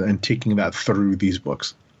storylines and taking them through these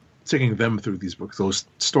books, those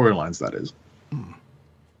storylines, that is.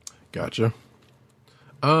 Gotcha.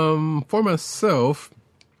 For myself,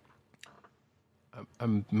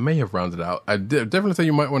 I may have rounded out. I definitely say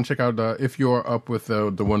you might want to check out, if you're up with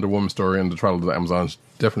the Wonder Woman story and the Trial of the Amazons,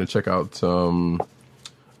 definitely check out Trial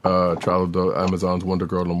of the Amazons Wonder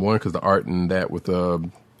Girl number 1, because the art in that with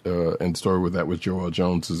and the story with that with Joel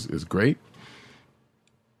Jones is great.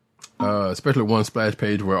 Especially one splash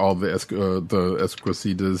page where all the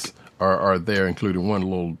Esquicitas are there, including one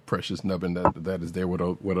little precious nubbin that is there with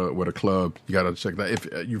a club. You got to check that. If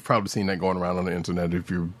you've probably seen that going around on the internet if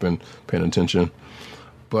you've been paying attention.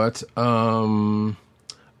 But I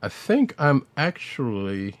think I'm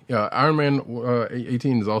actually Iron Man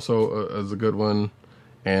 18 is also is a good one,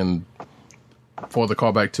 and for the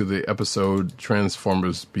callback to the episode,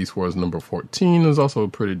 Transformers Beast Wars number 14 is also a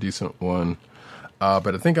pretty decent one.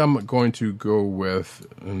 But I think I'm going to go with,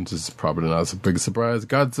 and this is probably not a big surprise,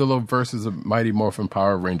 Godzilla versus Mighty Morphin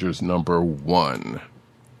Power Rangers number 1.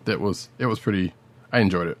 It was pretty. I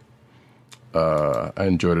enjoyed it. I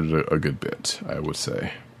enjoyed it a good bit, I would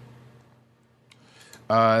say.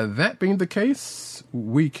 That being the case,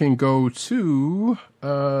 we can go to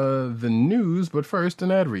the news, but first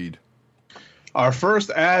an ad read. Our first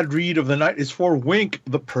ad read of the night is for Wink,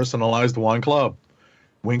 the personalized wine club.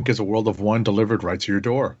 Wink is a world of wine delivered right to your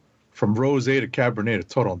door. From rosé to Cabernet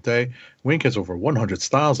to Torronté, Wink has over 100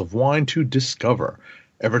 styles of wine to discover.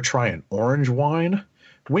 Ever try an orange wine?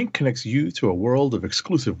 Wink connects you to a world of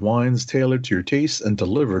exclusive wines tailored to your taste and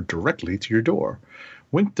delivered directly to your door.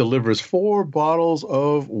 Wink delivers 4 bottles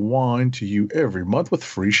of wine to you every month with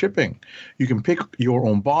free shipping. You can pick your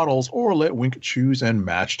own bottles or let Wink choose and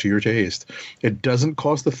match to your taste. It doesn't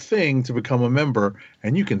cost a thing to become a member,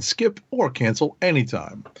 and you can skip or cancel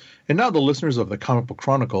anytime. And now the listeners of the Comic Book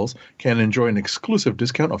Chronicles can enjoy an exclusive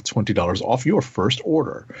discount of $20 off your first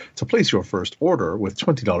order. To place your first order with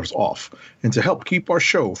 $20 off, and to help keep our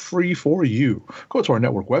show free for you, go to our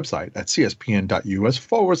network website at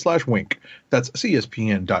cspn.us/wink. That's cspn.us/WINC.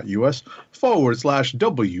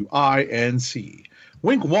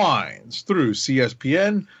 Wink wines through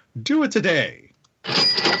CSPN. Do it today.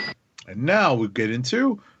 And now we get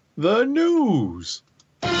into the news.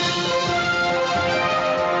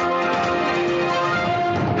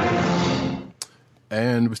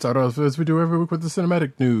 And we start off as we do every week with the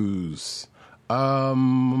cinematic news.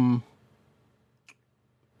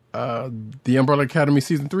 The Umbrella Academy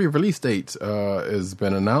Season 3 release date has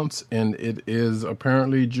been announced, and it is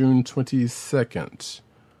apparently June 22nd.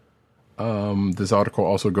 This article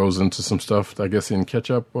also goes into some stuff, I guess, in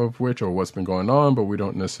catch-up of which, or what's been going on, but we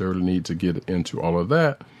don't necessarily need to get into all of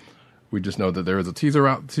that. We just know that there is a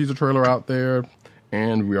teaser trailer out there,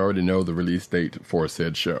 and we already know the release date for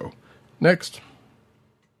said show. Next.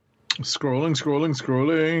 Scrolling.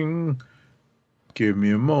 Give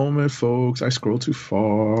me a moment, folks. I scroll too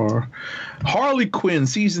far. Harley Quinn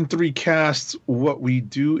Season 3 casts What We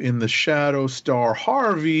Do in the Shadow star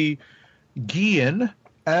Harvey Guillen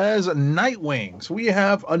as Nightwing. So we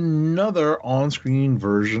have another on-screen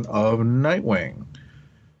version of Nightwing.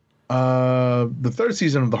 The third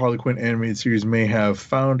season of the Harley Quinn animated series may have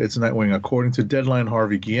found its Nightwing, according to Deadline.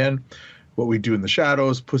 Harvey Guillen, What We Do in the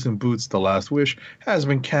Shadows, Puss in Boots, The Last Wish, has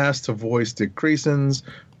been cast to voice Dick Grayson's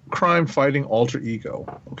crime-fighting alter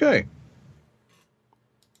ego. Okay.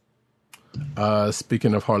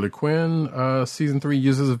 Speaking of Harley Quinn, Season 3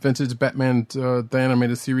 uses vintage Batman the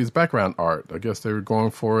Animated Series background art. I guess they were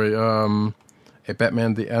going for a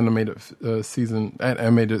Batman the Animated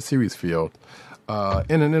Series feel.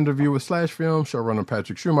 In an interview with Slash Film, showrunner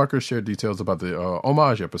Patrick Schumacher shared details about the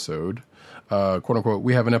homage episode. Quote unquote,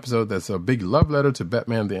 we have an episode that's a big love letter to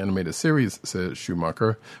Batman the Animated Series, said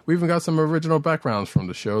Schumacher. We even got some original backgrounds from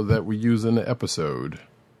the show that we use in the episode.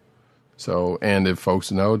 So, and if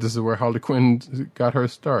folks know, this is where Harley Quinn got her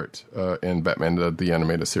start in Batman the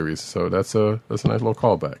Animated Series. So that's a nice little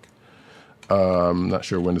callback. I'm not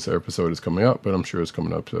sure when this episode is coming up, but I'm sure it's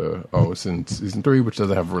coming up to, it's in Season 3, which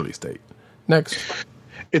doesn't have a release date. Next.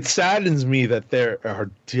 It saddens me that there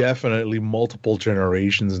are definitely multiple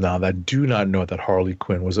generations now that do not know that Harley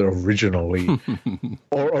Quinn was originally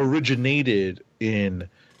or originated in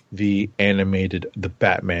the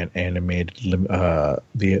Batman animated,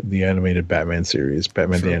 the animated Batman series,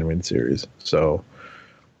 Batman the Animated Series. So,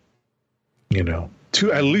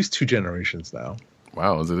 at least two generations now.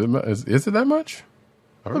 Wow, is it that much?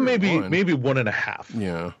 Well, maybe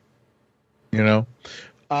 1.5. Yeah.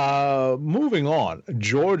 Moving on,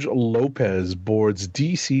 George Lopez boards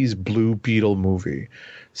DC's Blue Beetle movie.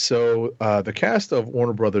 So the cast of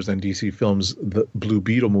Warner Brothers and DC Films' The Blue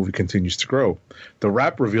Beetle movie continues to grow. The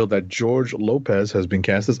Wrap revealed that George Lopez has been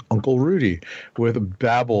cast as Uncle Rudy, with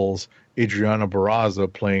Babble's Adriana Barraza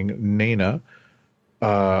playing Nena,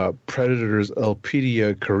 Predator's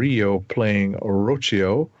Elpidia Carrillo playing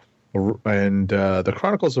Orochio, and the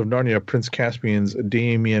Chronicles of Narnia Prince Caspian's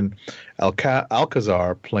Damien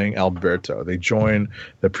Alcazar playing Alberto. They join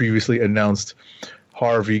the previously announced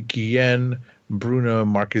Harvey Guillen, Bruna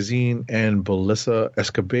Marquezine, and Belissa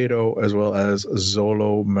Escobedo, as well as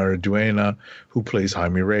Zolo Mariduena, who plays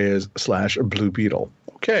Jaime Reyes / Blue Beetle.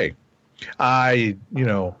 Okay. I,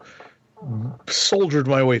 soldiered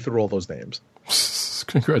my way through all those names.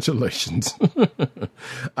 Congratulations.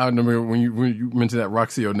 I remember when you mentioned that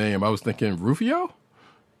Roxio name, I was thinking Rufio?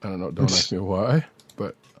 I don't know. Don't ask me why.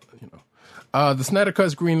 But, the Snyder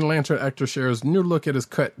Cut's Green Lantern actor shares new look at his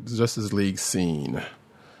cut Justice League scene.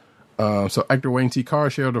 So actor Wayne T. Carr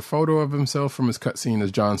shared a photo of himself from his cut scene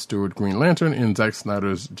as John Stewart Green Lantern in Zack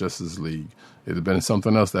Snyder's Justice League. It had been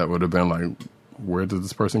something else that would have been like, where did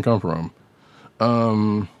this person come from?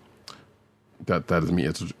 That is me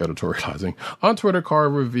editorializing. On Twitter, Carr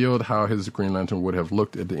revealed how his Green Lantern would have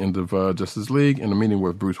looked at the end of Justice League in a meeting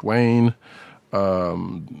with Bruce Wayne,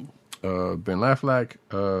 Ben Affleck.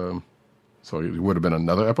 So it would have been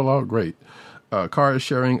another epilogue. Great. Carr's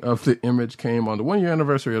sharing of the image came on the 1-year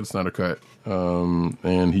anniversary of the Snyder Cut,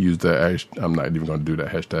 and he used the I'm not even going to do that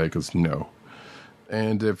hashtag because no.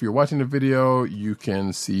 And if you're watching the video, you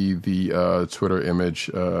can see the Twitter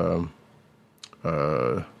image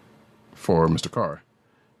for Mr. Carr.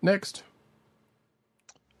 Next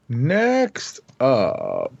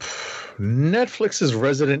up, Netflix's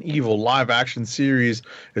Resident Evil live-action series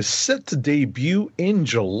is set to debut in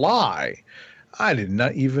July. I did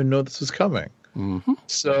not even know this was coming. Mm-hmm.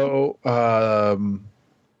 So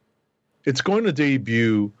it's going to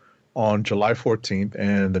debut on July 14th,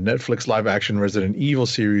 and the Netflix live-action Resident Evil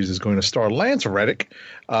series is going to star Lance Reddick,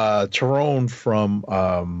 Tyrone from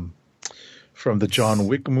the John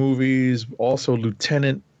Wick movies, also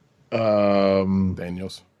Lieutenant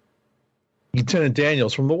Daniels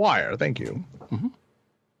from The Wire. Thank you. Mm-hmm.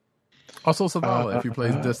 Also Savala if you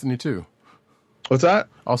play Destiny 2. What's that?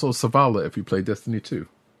 Also Savala if you play Destiny 2.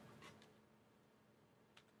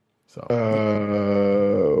 So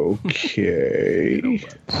okay.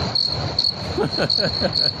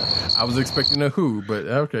 I was expecting a who, but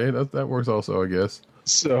okay, that works also, I guess.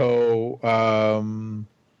 So, bottom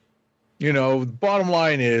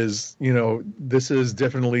line is, this is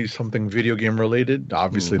definitely something video game related.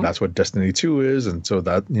 Obviously, that's what Destiny 2 is. And so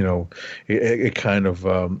that, it kind of,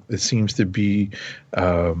 it seems to be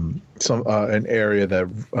an area that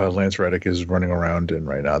Lance Reddick is running around in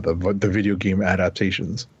right now, the video game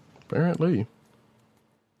adaptations. Apparently.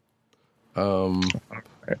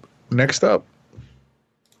 Next up.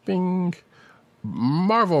 Bing.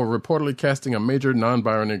 Marvel reportedly casting a major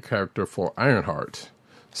non-binary character for Ironheart.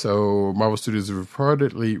 So Marvel Studios is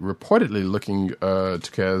reportedly looking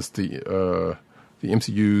to cast the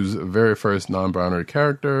MCU's very first non-binary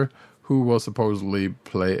character, who will supposedly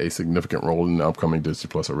play a significant role in the upcoming Disney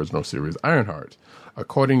Plus original series Ironheart.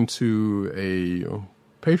 According to a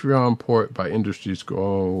Patreon port by Industry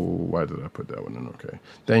School, why did I put that one in? Okay,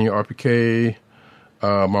 Daniel RPK.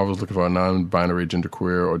 Marvel's looking for a non-binary,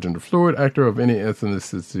 genderqueer, or gender fluid actor of any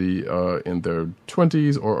ethnicity in their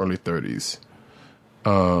 20s or early 30s.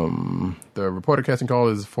 The reported casting call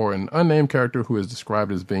is for an unnamed character who is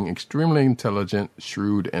described as being extremely intelligent,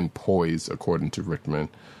 shrewd, and poised, according to Rickman.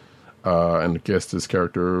 And I guess this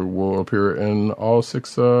character will appear in all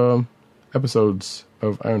 6 episodes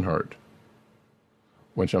of Ironheart.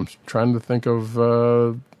 Which I'm trying to think of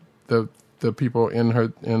the people in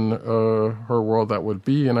her world that would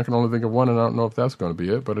be, and I can only think of one, and I don't know if that's going to be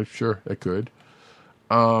it, but sure, it could.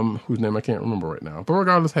 Whose name I can't remember right now. But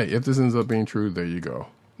regardless, hey, if this ends up being true, there you go.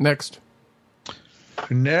 Next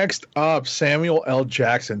up, Samuel L.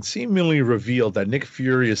 Jackson seemingly revealed that Nick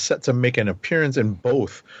Fury is set to make an appearance in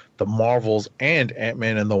both the Marvels and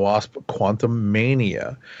Ant-Man and the Wasp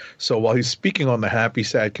Quantumania. So while he's speaking on the Happy,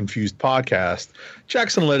 Sad, Confused podcast,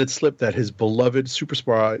 Jackson let it slip that his beloved super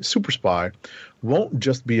spy won't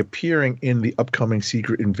just be appearing in the upcoming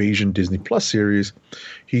Secret Invasion Disney Plus series.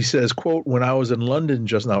 He says, quote, "When I was in London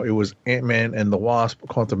just now, it was Ant-Man and the Wasp,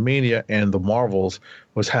 Quantumania, and the Marvels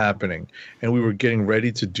was happening. And we were getting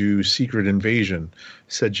ready to do Secret Invasion,"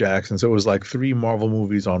 said Jackson. So it was like 3 Marvel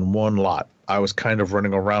movies on one lot. I was kind of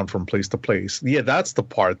running around from place to place. Yeah, that's the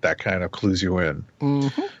part that kind of clues you in.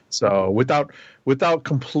 Mm-hmm. So without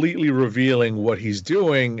completely revealing what he's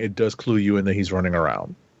doing, it does clue you in that he's running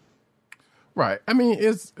around. Right. I mean,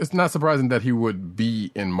 it's not surprising that he would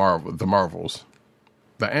be in the Marvels.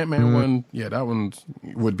 The Ant-Man one, yeah, that one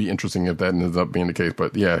would be interesting if that ends up being the case.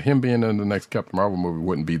 But yeah, him being in the next Captain Marvel movie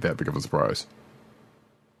wouldn't be that big of a surprise.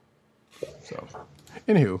 So,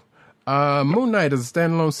 anywho, Moon Knight is a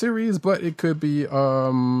standalone series, but it could be.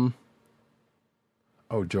 Oh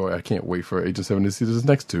joy, I can't wait for Agent 7 to see this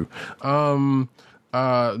next 2.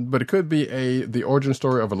 But it could be the origin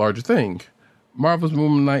story of a larger thing. Marvel's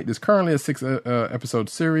Moon Knight is currently a 6 episode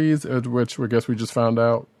series, which I guess we just found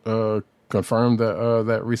out, confirmed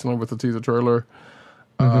that recently with the teaser trailer.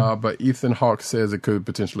 But Ethan Hawke says it could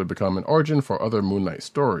potentially become an origin for other Moon Knight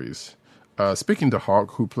stories. Speaking to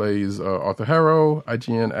Hawke, who plays Arthur Harrow,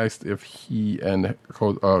 IGN asked if he and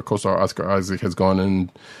co-star Oscar Isaac has gone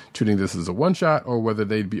in treating this as a one-shot, or whether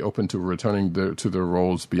they'd be open to returning to their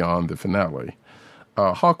roles beyond the finale.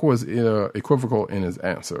 Hawke was equivocal in his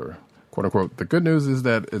answer. "Quote unquote, the good news is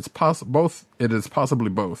that it is possibly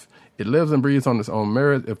both. It lives and breathes on its own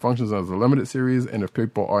merit. It functions as a limited series, and if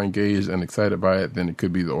people are engaged and excited by it, then it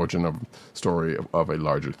could be the origin of story of a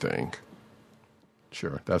larger thing."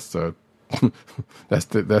 Sure, that's the that's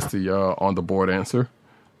the on the board answer,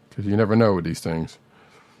 because you never know with these things.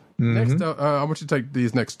 Next up, I want you to take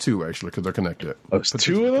these next 2 actually, because they're connected. There's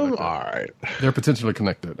 2 of them. All right, they're potentially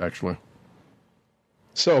connected actually.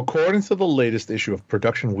 So, according to the latest issue of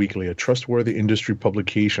Production Weekly, a trustworthy industry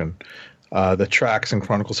publication that tracks and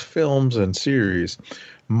chronicles films and series,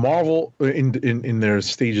 Marvel, in their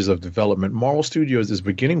stages of development, Marvel Studios is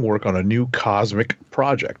beginning work on a new cosmic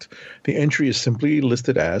project. The entry is simply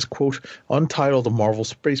listed as, quote, "Untitled Marvel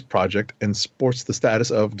Space Project," and sports the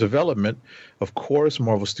status of development. Of course,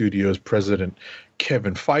 Marvel Studios president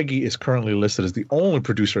Kevin Feige is currently listed as the only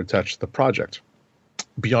producer attached to the project.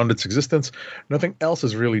 Beyond its existence, nothing else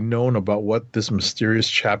is really known about what this mysterious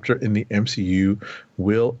chapter in the MCU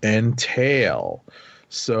will entail.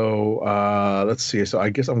 So let's see. So I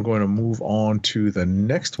guess I'm going to move on to the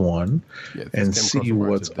next one and see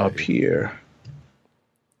what's up here.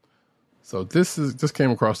 So this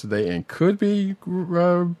came across today and could be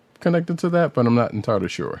connected to that, but I'm not entirely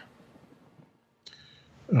sure.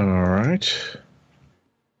 All right.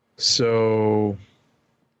 So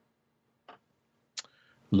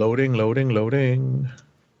loading.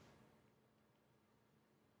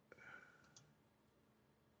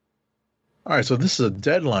 All right, so this is a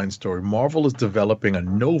Deadline story. Marvel is developing a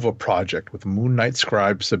Nova project with Moon Knight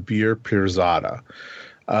scribe Sabir Pirzada.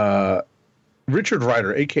 Richard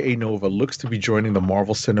Rider, a.k.a. Nova, looks to be joining the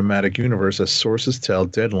Marvel Cinematic Universe as sources tell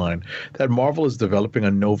Deadline that Marvel is developing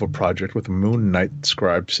a Nova project with Moon Knight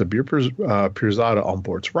scribe Sabir Pirzada on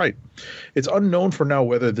board. Right. It's unknown for now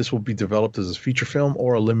whether this will be developed as a feature film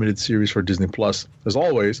or a limited series for Disney+. As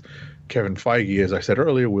always, Kevin Feige, as I said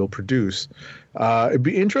earlier, will produce. It'd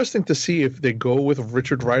be interesting to see if they go with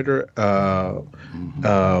Richard Rider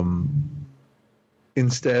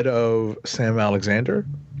instead of Sam Alexander.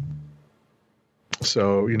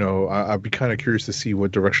 So, I'd be kind of curious to see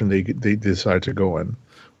what direction they decide to go in.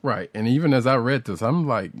 Right. And even as I read this, I'm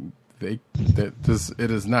like, this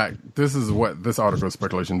is what this article is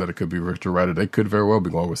speculation that it could be Richard Rider. They could very well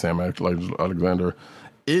be going with Sam Alexander.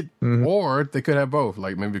 Or they could have both.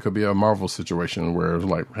 Like maybe it could be a Marvel situation where it's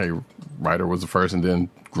like, hey, Rider was the first and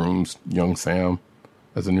then grooms young Sam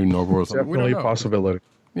as a new Nova or something. Definitely a possibility.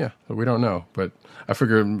 Yeah, so we don't know, but I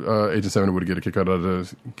figured Agent 70 would get a kick out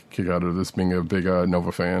of this being a big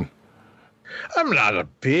Nova fan. I'm not a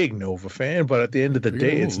big Nova fan, but at the end of the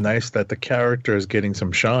day, it's nice that the character is getting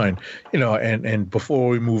some shine. And before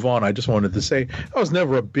we move on, I just wanted to say I was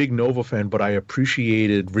never a big Nova fan, but I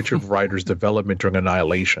appreciated Richard Rider's development during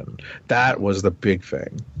Annihilation. That was the big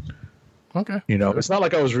thing. Okay. It's not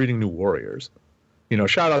like I was reading New Warriors.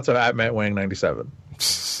 Shout out to Matt Wang 97.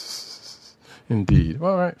 Indeed.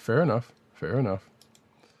 All right. Fair enough.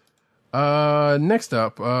 Next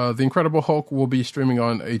up, The Incredible Hulk will be streaming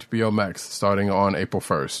on HBO Max starting on April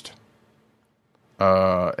 1st.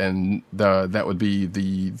 And that would be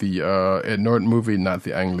the Ed Norton movie, not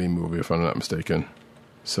the Ang Lee movie, if I'm not mistaken.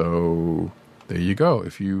 So there you go.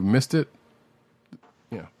 If you missed it,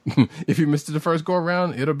 if you missed it the first go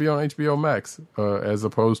around, it'll be on HBO Max as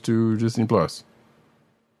opposed to Disney Plus.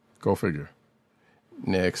 Go figure.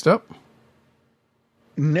 Next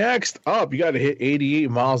up, you got to hit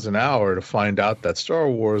 88 miles an hour to find out that Star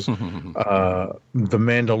Wars, The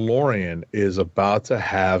Mandalorian, is about to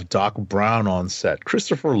have Doc Brown on set.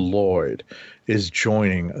 Christopher Lloyd is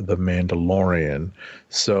joining The Mandalorian,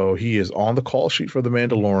 so he is on the call sheet for The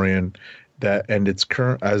Mandalorian. It's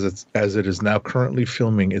current as it is now currently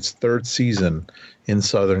filming its third season in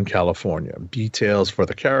Southern California. Details for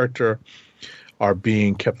the character are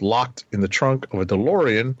being kept locked in the trunk of a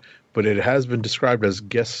DeLorean, but it has been described as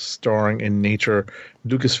guest starring in nature.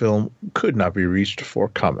 Lucasfilm could not be reached for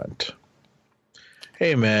comment.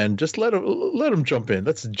 Hey man, just let him jump in.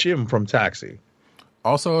 That's Jim from Taxi.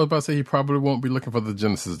 Also, I was about to say he probably won't be looking for the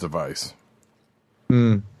Genesis device.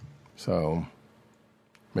 So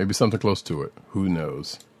maybe something close to it. Who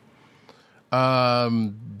knows?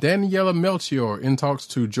 Daniela Melchior in talks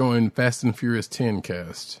to join Fast and Furious 10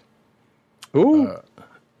 cast. Ooh.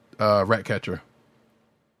 Ratcatcher.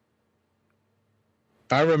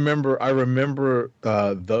 I remember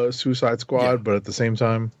the Suicide Squad, but at the same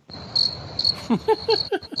time, let's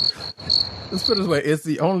put it this way: it's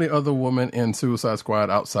the only other woman in Suicide Squad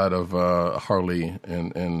outside of Harley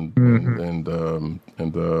and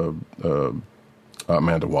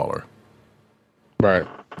Amanda Waller. Right.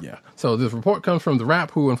 Yeah. So this report comes from The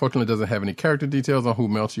Wrap, who unfortunately doesn't have any character details on who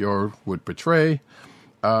Melchior would portray.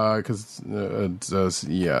 Because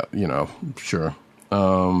sure.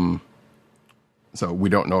 So we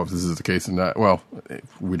don't know if this is the case or not. Well,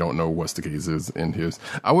 we don't know what's the case is in his.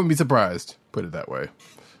 I wouldn't be surprised, put it that way,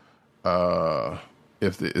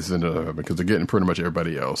 if it's another, because they're getting pretty much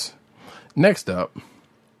everybody else. Next up.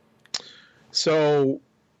 So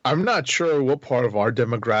I'm not sure what part of our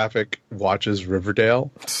demographic watches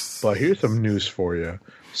Riverdale, but here's some news for you.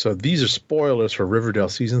 So these are spoilers for Riverdale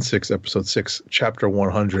Season 6, Episode 6, Chapter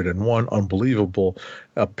 101, Unbelievable.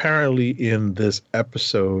 Apparently in this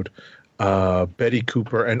episode, Betty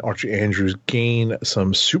Cooper and Archie Andrews gain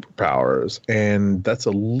some superpowers, and that's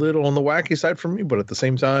a little on the wacky side for me, but at the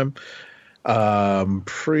same time,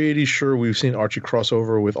 pretty sure we've seen Archie cross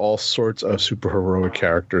over with all sorts of superheroic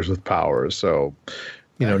characters with powers, so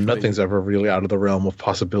actually, nothing's ever really out of the realm of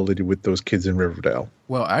possibility with those kids in Riverdale.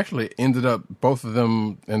 Well, actually, ended up both of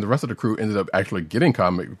them and the rest of the crew ended up actually getting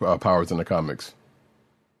comic powers in the comics.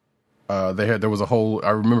 There was a whole, I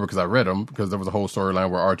remember because I read them, because there was a whole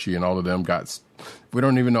storyline where Archie and all of them got, we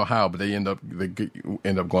don't even know how, but they end up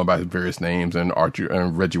going by various names, and Archie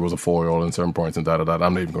and Reggie was a foil in certain points and I'm not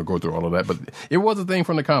even going to go through all of that, but it was a thing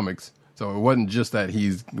from the comics. So it wasn't just that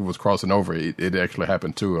he was crossing over. It actually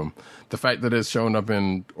happened to him. The fact that it's showing up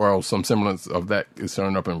in, or some semblance of that is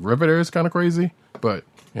showing up in Riverdale is kind of crazy. But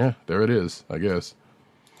yeah, there it is, I guess.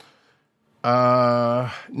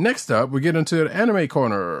 Next up, we get into the anime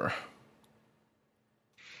corner.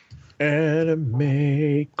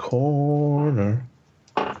 Anime Corner.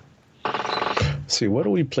 Let's see, what do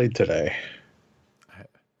we play today?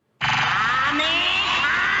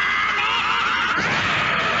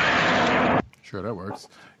 Sure, that works.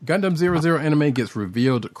 Gundam 00 anime gets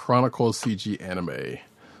revealed Chronicles CG anime.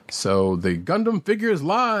 So the Gundam Figures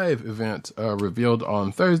Live event revealed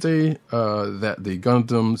on Thursday that the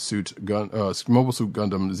Gundam Mobile Suit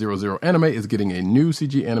Gundam 00 anime is getting a new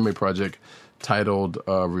CG anime project titled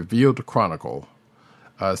Revealed Chronicle.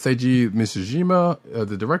 Seiji Mitsujima,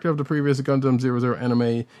 the director of the previous Gundam 00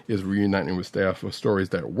 anime, is reuniting with staff for stories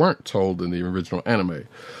that weren't told in the original anime.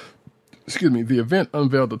 The event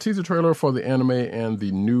unveiled a teaser trailer for the anime and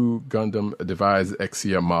the new Gundam devised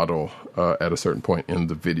Exia model at a certain point in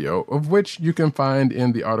the video, of which you can find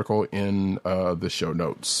in the article in the show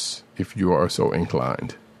notes, if you are so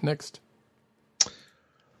inclined. Next.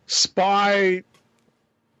 Spy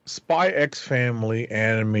X Family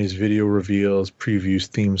Anime's video reveals previews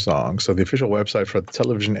theme song. So the official website for the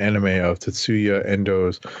television anime of Tetsuya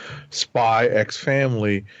Endo's Spy X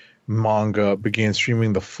Family manga began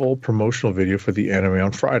streaming the full promotional video for the anime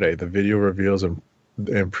on Friday. The video reveals and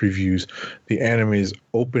previews the anime's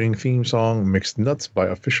opening theme song, Mixed Nuts by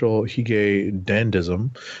official Hige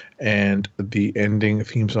Dandism, and the ending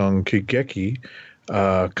theme song, Kigeki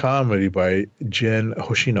Comedy by Gen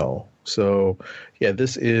Hoshino. So, yeah,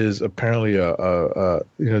 this is apparently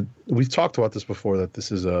we've talked about this before, that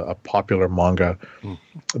this is a popular manga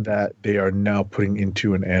that they are now putting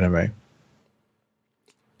into an anime.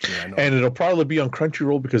 Yeah, and it'll probably be on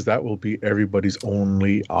Crunchyroll because that will be everybody's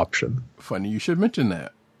only option. Funny you should mention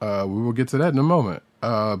that. We will get to that in a moment.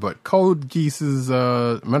 But Code Geass's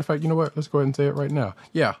matter of fact, you know what? Let's go ahead and say it right now.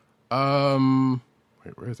 Yeah.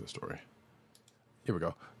 Wait, where is the story? Here we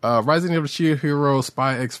go. Rising of the Shield Hero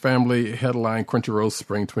Spy X Family headline Crunchyroll's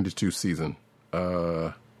Spring 22 season.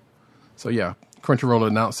 So yeah, Crunchyroll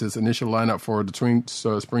announced its initial lineup for the Spring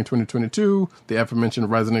 2022. The aforementioned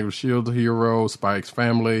Rising of the Shield Hero, Spy X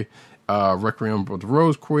Family, Requiem of the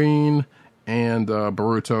Rose Queen, and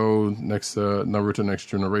Naruto Next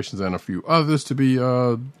Generations, and a few others to be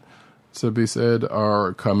said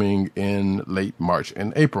are coming in late March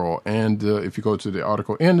and April. And if you go to the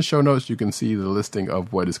article in the show notes, you can see the listing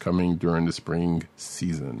of what is coming during the spring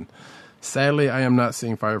season. Sadly, I am not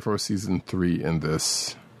seeing Fire Force Season 3 in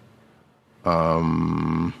this. But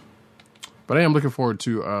I am looking forward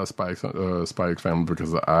to Spy X Family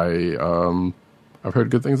because I've heard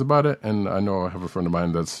good things about it, and I know I have a friend of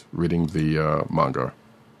mine that's reading the manga.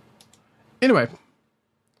 Anyway,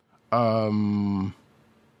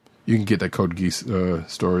 you can get that Code Geass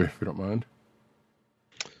story if you don't mind.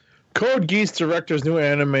 Code Geass director's new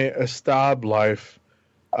anime, A Stab Life,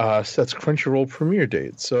 sets Crunchyroll premiere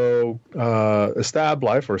date. So, A Stab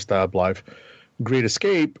Life, Great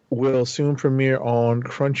Escape will soon premiere on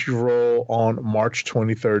Crunchyroll on March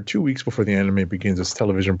 23rd, 2 weeks before the anime begins its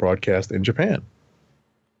television broadcast in Japan.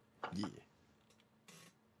 Yeah.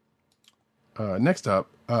 Next up,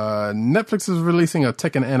 Netflix is releasing a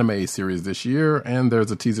Tekken anime series this year, and there's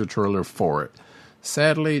a teaser trailer for it.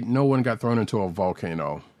 Sadly, no one got thrown into a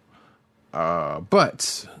volcano.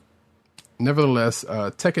 But nevertheless,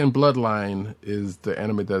 Tekken Bloodline is the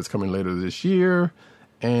anime that is coming later this year.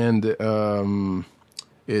 And the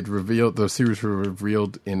series was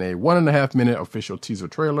revealed in a 1.5 minute official teaser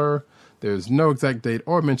trailer. There's no exact date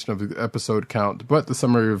or mention of the episode count, but the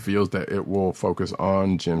summary reveals that it will focus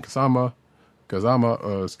on Jin Kazama,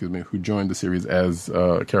 who joined the series as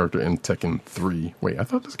a character in Tekken 3. Wait, I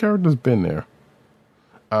thought this character's been there.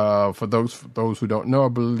 For those who don't know, I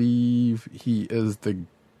believe he is the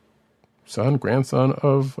grandson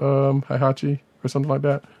of Heihachi or something like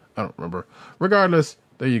that. I don't remember. Regardless,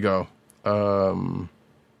 there you go.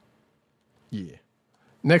 Yeah.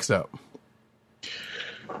 Next up,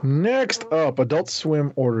 Adult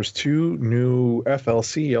Swim orders 2 new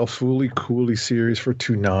FLC El Fooly Cooly series for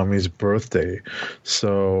Toonami's birthday.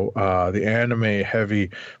 So the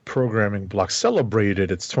anime-heavy programming block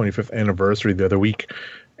celebrated its 25th anniversary the other week.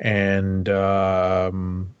 And,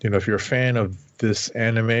 if you're a fan of this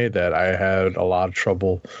anime that I had a lot of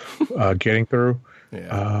trouble getting through,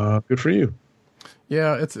 good for you.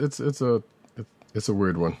 Yeah, it's a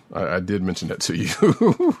weird one. I did mention that to you.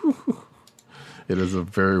 It is a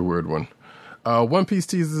very weird one. One Piece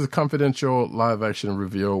teases a confidential live-action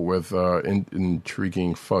reveal with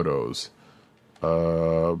intriguing photos.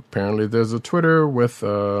 Apparently, there's a Twitter with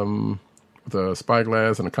a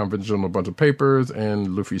spyglass and a confidential and a bunch of papers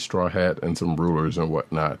and Luffy's straw hat and some rulers and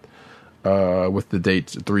whatnot. With the date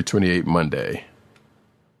 3/28 Monday.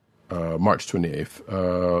 March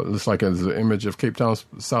 28th. Looks like it's an image of Cape Town,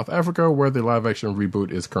 South Africa, where the live-action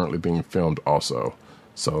reboot is currently being filmed also.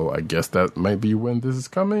 So I guess that might be when this is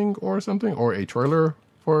coming or something, or a trailer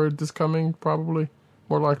for this coming, probably,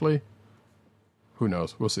 more likely. Who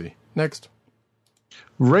knows? We'll see. Next.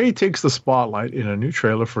 Ray takes the spotlight in a new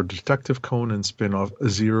trailer for Detective Conan spin-off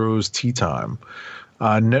Zero's Tea Time.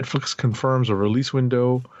 Netflix confirms a release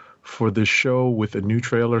window for this show with a new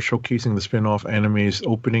trailer showcasing the spin-off anime's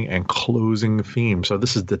opening and closing theme. So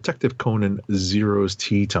this is Detective Conan Zero's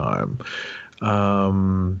Tea Time.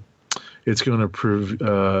 It's going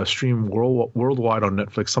to stream worldwide on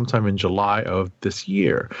Netflix sometime in July of this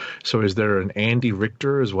year. So is there an Andy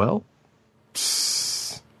Richter as well?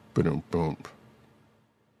 Boom, boom.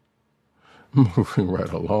 Moving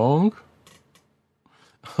right along.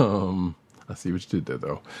 I see what you did there,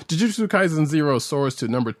 though. Jujutsu Kaisen Zero soars to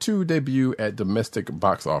number 2 debut at domestic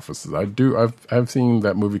box offices. I've seen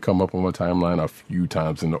that movie come up on my timeline a few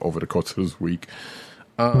times over the course of this week.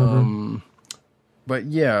 But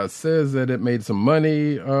yeah, it says that it made some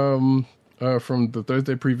money from the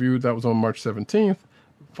Thursday preview. That was on March 17th,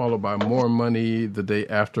 followed by more money the day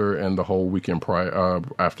after and the whole weekend prior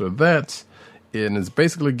after that. And it's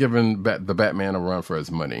basically giving the Batman a run for his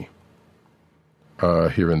money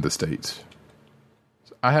here in the States.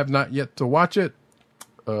 I have not yet to watch it,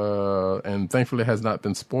 and thankfully it has not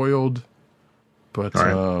been spoiled. But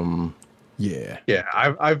yeah.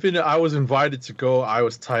 I was invited to go. I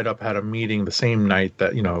was tied up, had a meeting the same night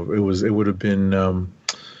that it would have been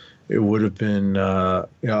a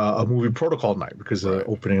movie protocol night because of the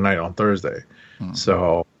opening night on Thursday.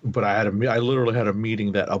 So, but I literally had a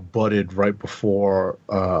meeting that abutted right before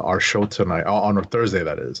our show tonight on a Thursday.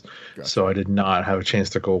 That is, gotcha. So I did not have a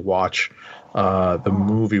chance to go watch the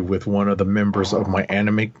movie with one of the members of my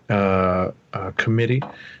anime committee,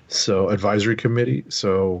 so advisory committee.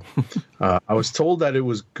 So I was told that it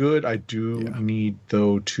was good. I need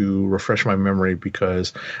though to refresh my memory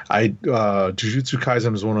because Jujutsu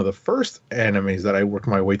Kaisen was one of the first animes that I worked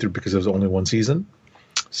my way through because there was only one season.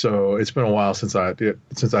 So it's been a while since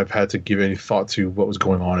I've had to give any thought to what was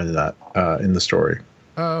going on in that in the story.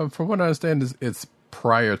 From what I understand, it's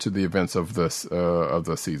prior to the events of the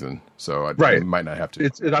season, so I might not have to.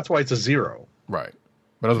 That's why it's a zero, right?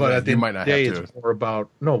 But at the end of the day, it's more about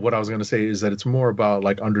what I was going to say is that it's more about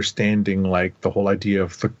like understanding like the whole idea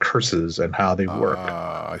of the curses and how they work.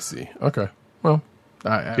 I see. Okay, well.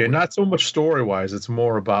 Not so much story wise. It's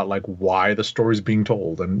more about like why the story's being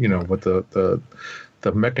told and what the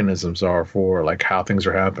mechanisms are for like how things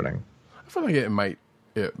are happening. I feel like it might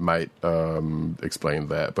explain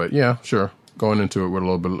that, but yeah, sure. Going into it with a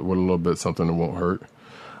little bit something that won't hurt.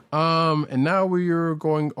 And now we are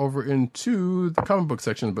going over into the comic book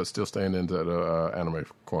section, but still staying into the anime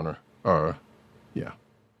corner. Yeah.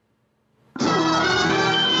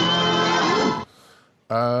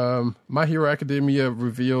 My Hero Academia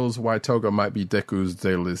reveals why Toga might be Deku's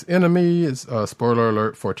deadliest enemy. It's a spoiler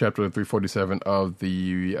alert for chapter 347 of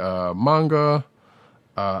the manga.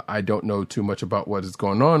 I don't know too much about what is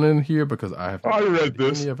going on in here because I have not read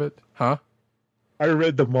any of it. Huh? I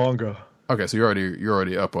read the manga. Okay, so you're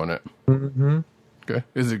already up on it. Mm-hmm. Okay,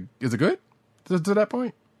 is it good to that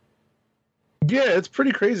point? Yeah, it's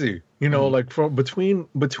pretty crazy. Like from between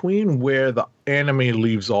where the anime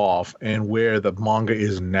leaves off and where the manga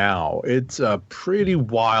is now, it's a pretty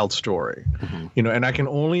wild story. Mm-hmm. And I can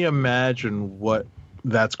only imagine what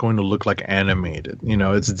that's going to look like animated.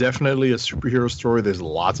 It's definitely a superhero story. There's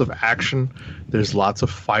lots of action. There's lots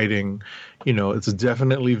of fighting. It's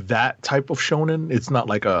definitely that type of shonen. It's not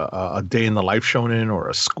like a day in the life shonen or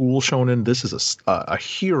a school shonen. This is a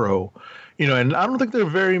hero. And I don't think there are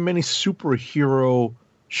very many superhero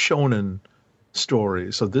shonen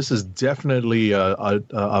stories. So this is definitely a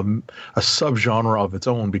subgenre of its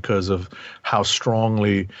own because of how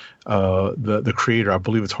strongly the creator, I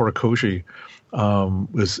believe it's Horikoshi,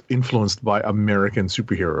 was influenced by American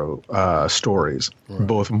superhero stories, right.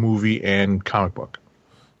 Both movie and comic book.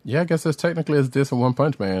 Yeah, I guess as technically as this and One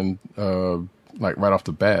Punch Man, like right off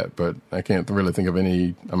the bat, but I can't really think of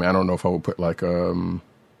any. I mean, I don't know if I would put like the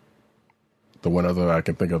one other I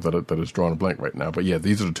can think of that is drawing a blank right now. But yeah,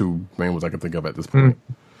 these are the two main ones I can think of at this point.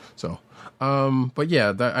 So, but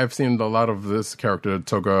yeah, I've seen a lot of this character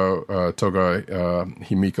Toga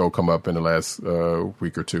Himiko come up in the last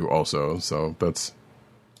week or two also. So that's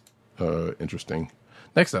interesting.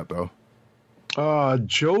 Next up, though,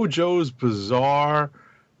 JoJo's Bizarre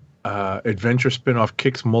Adventure spinoff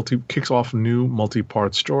kicks off new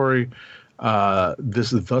multi-part story.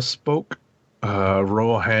 This Thus Spoke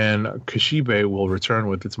Rohan Kishibe will return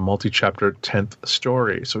with its multi-chapter 10th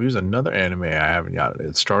story. So here's another anime I haven't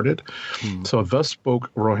yet started. So thus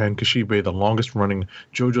spoke Rohan Kishibe, the longest-running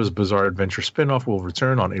JoJo's Bizarre Adventure spin-off, will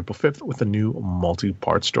return on April 5th with a new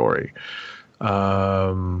multi-part story.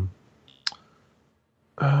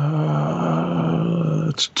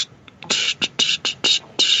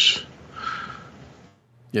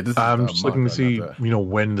 Yeah, this is, I'm just looking to see, not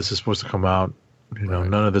when this is supposed to come out. Right.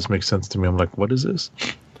 None of this makes sense to me. I'm like, what is this?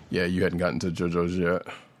 Yeah, you hadn't gotten to JoJo's yet.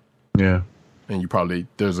 Yeah. And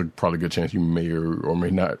there's a probably good chance you may or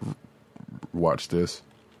may not watch this.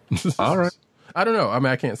 All right. I don't know. I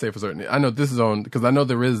mean, I can't say for certain. I know this is on, because I know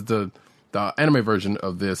there is the anime version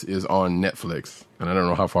of this is on Netflix, and I don't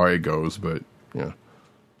know how far it goes, but yeah,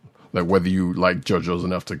 like whether you like JoJo's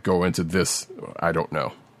enough to go into this, I don't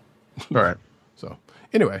know. All right. So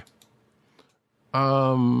anyway,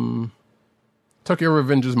 Tokyo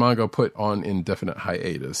Revengers manga put on indefinite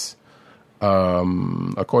hiatus.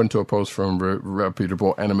 According to a post from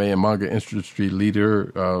reputable anime and manga industry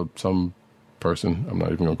leader, some person, I'm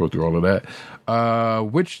not even going to go through all of that,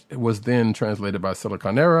 which was then translated by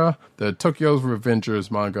Silicon Era, the Tokyo's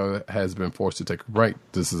Revengers manga has been forced to take a break.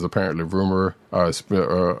 This is apparently rumor at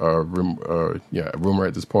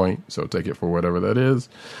this point, so take it for whatever that is.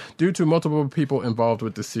 Due to multiple people involved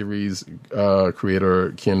with the series,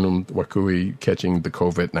 creator Ken Wakui catching the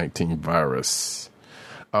COVID-19 virus.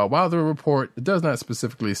 While the report does not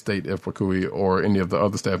specifically state if Wakui or any of the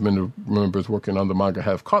other staff members working on the manga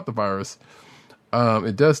have caught the virus,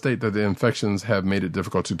 it does state that the infections have made it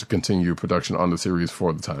difficult to continue production on the series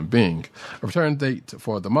for the time being. A return date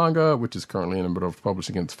for the manga, which is currently in the middle of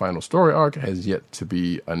publishing its final story arc, has yet to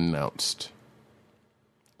be announced.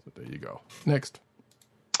 So there you go. Next.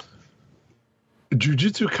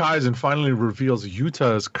 Jujutsu Kaisen finally reveals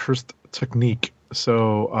Yuta's cursed technique.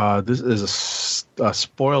 So this is a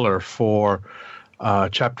spoiler for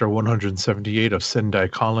chapter 178 of Sendai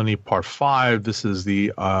Colony Part 5. This is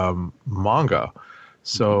the manga.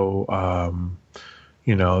 So,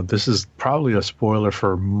 this is probably a spoiler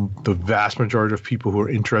for the vast majority of people who are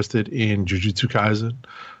interested in Jujutsu Kaisen.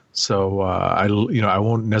 So I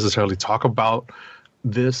won't necessarily talk about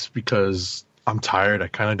this because I'm tired. I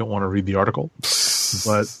kind of don't want to read the article.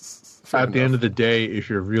 But at the end of the day, if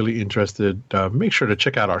you're really interested, make sure to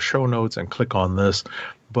check out our show notes and click on this.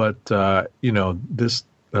 But this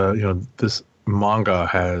manga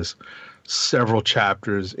has several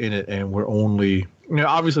chapters in it, and we're only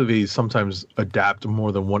obviously they sometimes adapt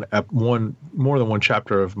more than one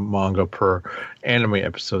chapter of manga per anime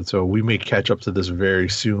episode. So we may catch up to this very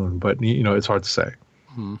soon, but it's hard to say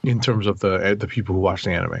in terms of the people who watch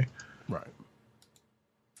the anime. Right.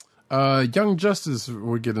 Young Justice,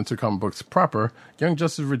 we'll get into comic books proper. Young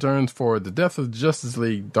Justice returns for the Death of Justice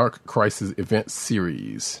League Dark Crisis event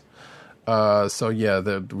series. We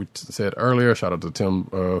said earlier, shout out to Tim,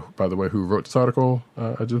 by the way, who wrote this article.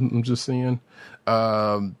 I'm just seeing.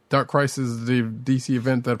 Dark Crisis, the DC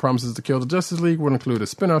event that promises to kill the Justice League, will include a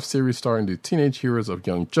spin-off series starring the teenage heroes of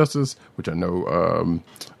Young Justice, which I know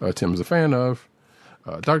Tim is a fan of.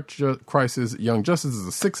 Dark Crisis Young Justice is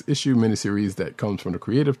a 6-issue miniseries that comes from the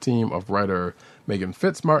creative team of writer Megan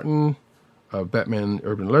Fitzmartin, Batman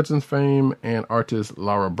Urban Legends fame, and artist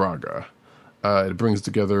Laura Braga. It brings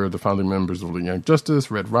together the founding members of the Young Justice,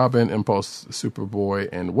 Red Robin, Impulse, Superboy,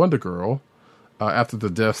 and Wonder Girl after the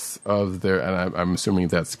deaths of their, and I'm assuming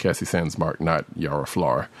that's Cassie Sandsmark, not Yara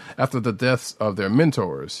Flor, after the deaths of their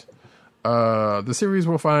mentors. The series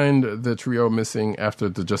will find the trio missing after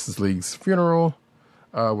the Justice League's funeral,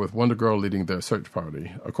 with Wonder Girl leading their search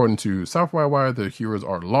party. According to South Wire, the heroes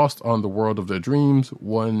are lost on the world of their dreams,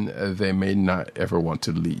 one they may not ever want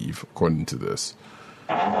to leave, according to this.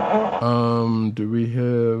 Do we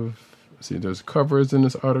have... See, there's covers in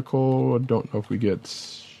this article. I don't know if we get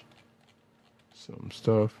some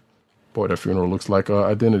stuff. Boy, that funeral looks like an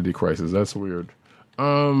identity crisis. That's weird.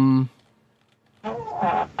 I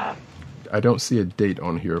don't see a date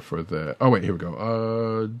on here for that. Oh, wait, here we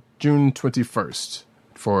go. June 21st.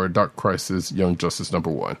 For Dark Crisis Young Justice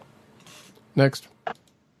 #1. Next.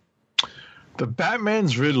 The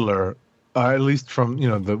Batman's Riddler, at least from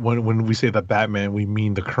when we say the Batman, we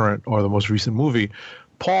mean the current or the most recent movie.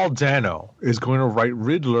 Paul Dano is going to write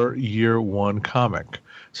Riddler Year 1 comic.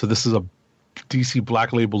 So this is a DC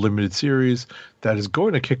Black Label limited series that is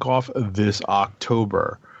going to kick off this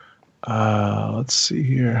October. Let's see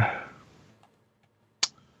here.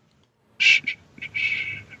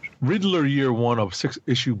 Riddler Year 1 of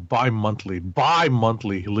 6-issue bi-monthly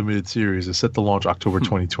limited series is set to launch October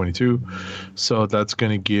 2022. So that's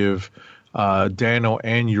going to give Dano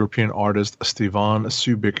and European artist Stevan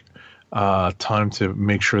Subic time to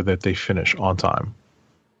make sure that they finish on time.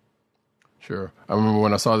 Sure. I remember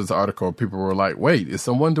when I saw this article, people were like, wait, is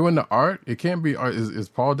someone doing the art? It can't be art. Is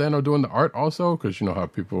Paul Dano doing the art also? Because you know how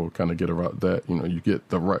people kind of get around that. You know, you get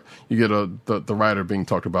the writer being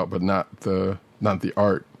talked about, but not the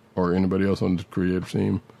art or anybody else on the creative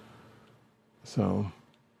team. So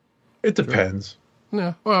it depends.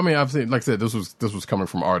 Yeah. Well, I mean, I've seen, like I said, this was coming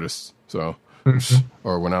from artists. So,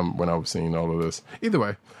 or when I was seeing all of this. Either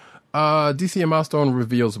way, DC and Milestone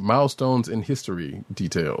reveals milestones in history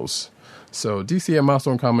details. So DC and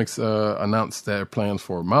Milestone Comics announced their plans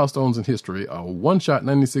for Milestones in History, a one-shot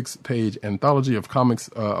 96-page anthology of comics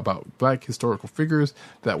about Black historical figures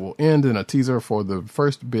that will end in a teaser for the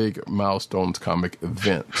first big Milestones comic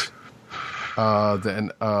event.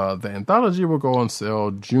 The anthology will go on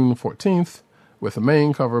sale June 14th with a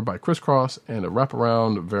main cover by Criss Cross and a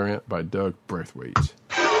wraparound variant by Doug Braithwaite.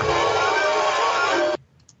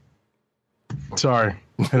 Sorry,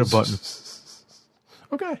 hit a button.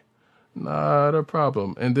 Okay. Not a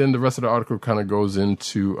problem. And then the rest of the article kind of goes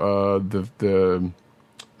into the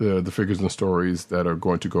figures and stories that are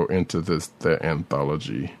going to go into the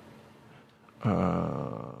anthology.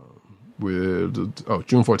 June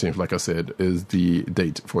 14th, like I said, is the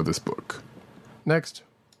date for this book. Next.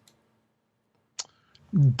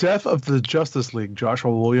 Death of the Justice League.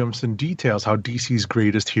 Joshua Williamson details how DC's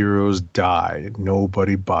greatest heroes died.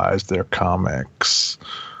 Nobody buys their comics.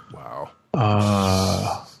 Wow.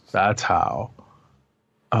 That's how.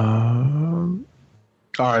 All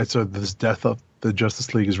right, so this Death of the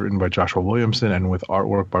Justice League is written by Joshua Williamson and with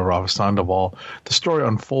artwork by Rafa Sandoval. The story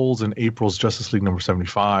unfolds in April's Justice League number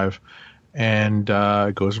 75, and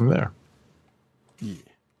it goes from there. Yeah.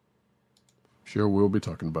 Sure, we'll be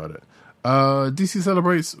talking about it. DC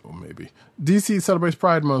celebrates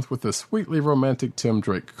Pride Month with a sweetly romantic Tim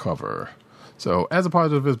Drake cover. So, as a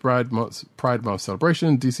part of his Pride Month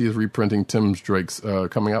celebration, DC is reprinting Tim Drake's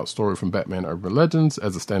coming out story from Batman Urban Legends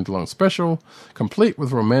as a standalone special, complete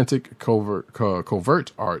with romantic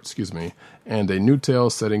covert art, and a new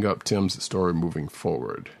tale setting up Tim's story moving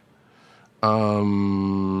forward.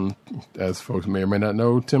 As folks may or may not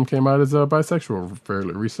know, Tim came out as bisexual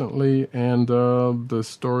fairly recently, and the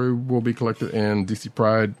story will be collected in DC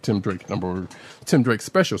Pride Tim Drake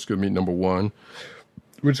Special, number 1.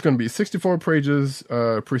 Which is going to be 64 pages,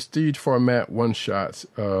 prestige format, one shot,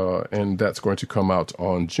 and that's going to come out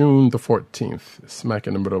on June the 14th, smack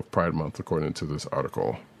in the middle of Pride Month, according to this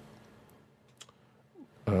article.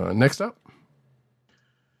 Next up.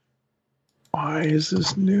 Why is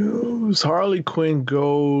this news? Harley Quinn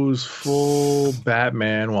goes full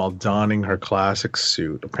Batman while donning her classic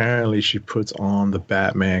suit. Apparently, she puts on the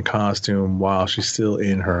Batman costume while she's still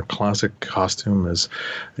in her classic costume as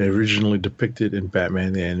originally depicted in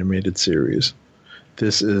Batman the Animated Series.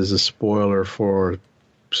 This is a spoiler for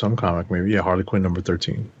some comic, maybe. Yeah, Harley Quinn number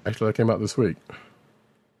 13. Actually, that came out this week.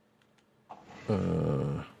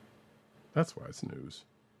 That's why it's news.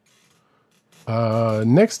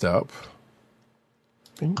 Next up.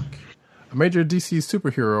 A major DC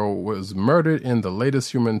superhero was murdered in the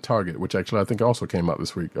latest Human Target, which actually I think also came out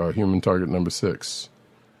this week. Human Target number 6.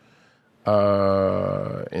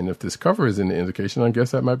 And if this cover is any indication, I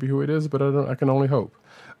guess that might be who it is, but I can only hope.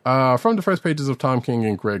 From the first pages of Tom King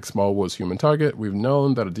and Greg Smallwood's Human Target, we've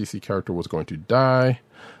known that a DC character was going to die.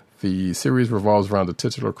 The series revolves around the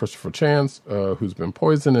titular Christopher Chance, who's been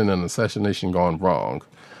poisoned in an assassination gone wrong.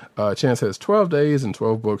 Chance has 12 days and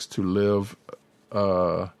 12 books to live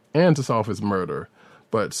and to solve his murder.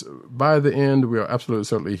 But by the end, we are absolutely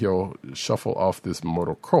certain he'll shuffle off this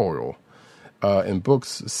mortal coil. In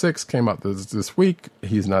books 6 came out this week.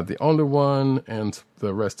 He's not the only one, and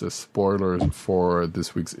the rest is spoilers for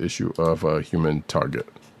this week's issue of Human Target.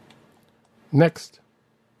 Next.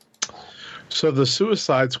 So the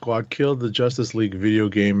Suicide Squad Killed the Justice League video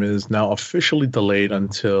game is now officially delayed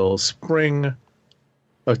until spring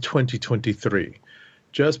of 2023.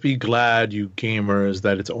 Just be glad, you gamers,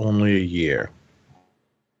 that it's only a year.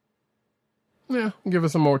 Yeah, give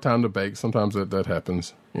us some more time to bake. Sometimes that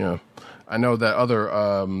happens. Yeah, I know that other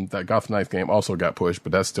that Gotham Knights game also got pushed,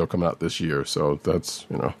 but that's still coming out this year. So that's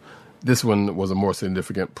this one was a more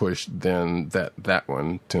significant push than that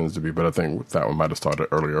one tends to be. But I think that one might have started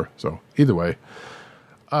earlier. So either way,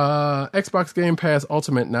 Xbox Game Pass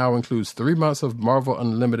Ultimate now includes 3 months of Marvel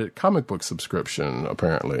Unlimited comic book subscription.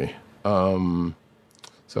 Apparently.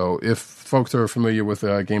 So if folks are familiar with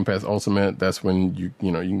Game Pass Ultimate, that's when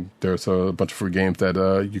there's a bunch of free games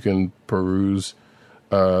that you can peruse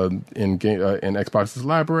in Xbox's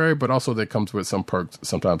library, but also that comes with some perks,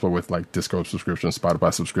 sometimes with like Discord subscriptions,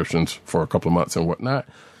 Spotify subscriptions for a couple of months and whatnot.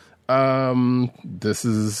 This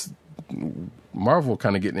is Marvel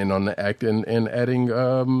kind of getting in on the act and adding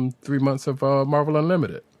 3 months of Marvel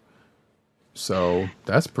Unlimited. So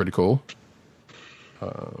that's pretty cool.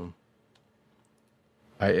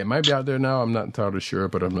 It might be out there now. I'm not entirely sure,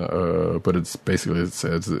 but but it's basically, it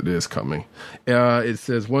says it is coming. It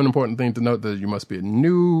says one important thing to note that you must be a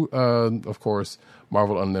new, of course,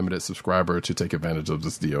 Marvel Unlimited subscriber to take advantage of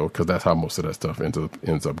this deal, because that's how most of that stuff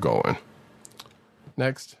ends up going.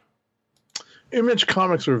 Next. Image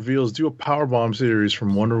Comics reveals do a Powerbomb series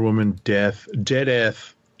from Wonder Woman Dead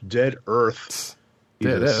Earth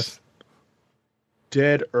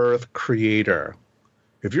creator.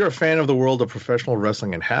 If you're a fan of the world of professional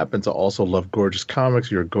wrestling and happen to also love gorgeous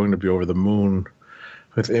comics, you're going to be over the moon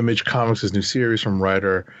with Image Comics' new series from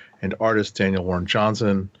writer and artist Daniel Warren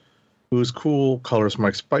Johnson, who's cool, colorist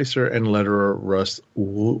Mike Spicer, and letterer Russ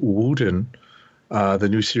Wooten. The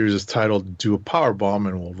new series is titled Do a Powerbomb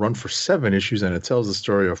and will run for 7 issues, and it tells the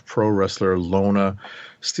story of pro wrestler Lona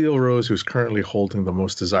Steel Rose, who's currently holding the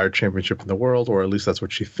most desired championship in the world, or at least that's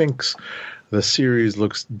what she thinks. The series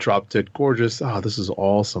looks drop dead gorgeous. This is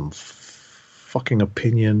all some fucking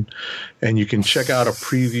opinion. And you can check out a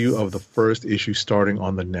preview of the first issue starting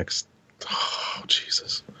on the next. Oh,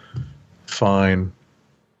 Jesus. Fine.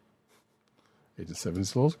 Agent 7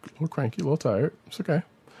 is a little cranky, a little tired. It's okay.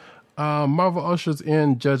 Marvel ushers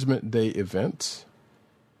in Judgment Day event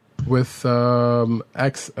with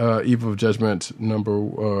Eve of Judgment number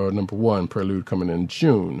 1 Prelude coming in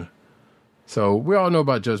June. So we all know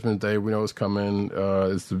about Judgment Day. We know it's coming.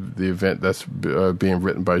 It's the event that's being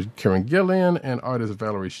written by Kieran Gillian and artist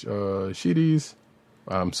Valerie Sheedes.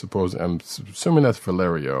 I'm assuming that's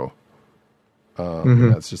Valerio.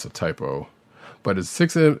 That's just a typo. But it's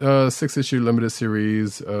 6 issue limited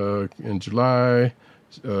series in July.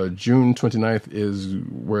 June 29th is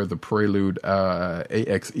where the Prelude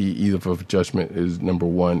AXE Eve of Judgment is number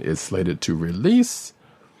 1 is slated to release.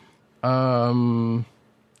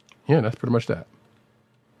 Yeah, that's pretty much that.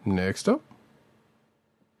 Next up.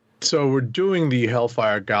 So we're doing the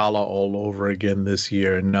Hellfire Gala all over again this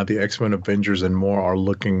year, and now the X-Men, Avengers, and more are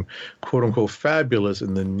looking quote-unquote fabulous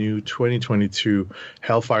in the new 2022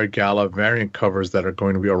 Hellfire Gala variant covers that are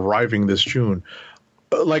going to be arriving this June.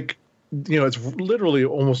 It's literally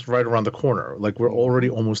almost right around the corner. Like, we're already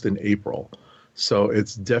almost in April. So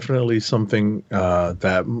it's definitely something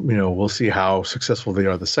that, we'll see how successful they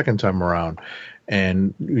are the second time around.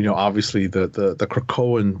 And, obviously the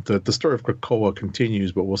Krakoa the story of Krakoa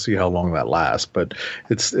continues, but we'll see how long that lasts. But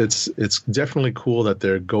it's definitely cool that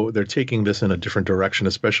they're taking this in a different direction,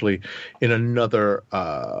 especially in another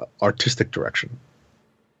artistic direction.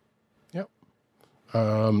 Yep.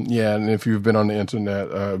 Yeah, and if you've been on the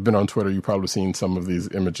internet, been on Twitter, you've probably seen some of these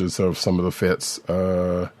images of some of the fits.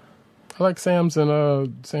 I like Sam's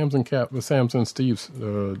and Steve's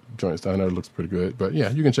joints down there. It looks pretty good. But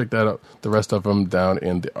yeah, you can check that out. The rest of them down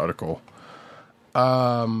in the article.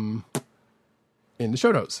 In the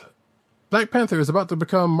show notes. Black Panther is about to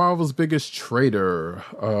become Marvel's biggest trader.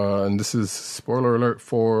 And this is spoiler alert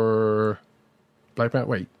for Black Panther.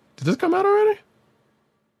 Wait, did this come out already?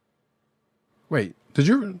 Wait, did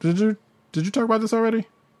you talk about this already?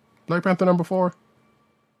 Black Panther number 4?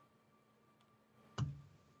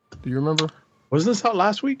 Do you remember? Wasn't this out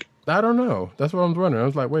last week? I don't know. That's what I was wondering. I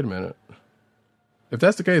was like, wait a minute. If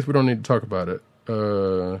that's the case, we don't need to talk about it.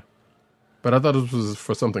 But I thought this was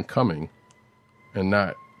for something coming and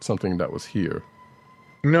not something that was here.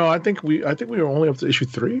 No, I think we were only up to issue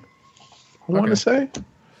 3. I want to say.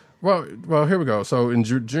 Well, here we go. So in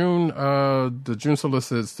June, the June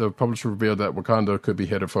solicits, the publisher revealed that Wakanda could be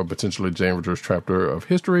headed for potentially dangerous chapter of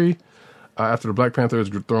history. After the Black Panther is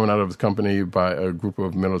thrown out of his company by a group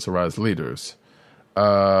of militarized leaders.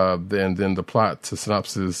 Then the plot to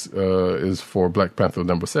synopsis is for Black Panther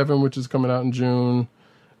number 7, which is coming out in June.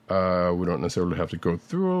 We don't necessarily have to go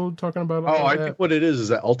through talking about all I think what it is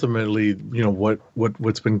that ultimately,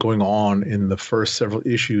 what's been going on in the first several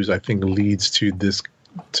issues, I think leads to this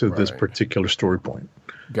particular story point.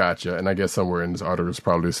 Gotcha. And I guess somewhere in this article is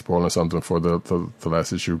probably spoiling something for the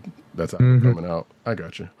last issue that's coming out. I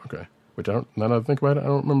got you. Okay. Which now that I think about it, I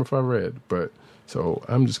don't remember if I read. But so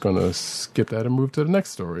I'm just going to skip that and move to the next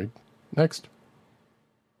story. Next.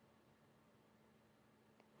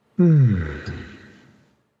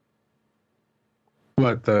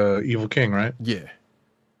 What, the Evil King, right? Yeah.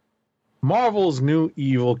 Marvel's new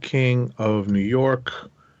Evil King of New York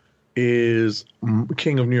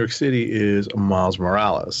King of New York City is Miles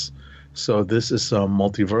Morales. So this is some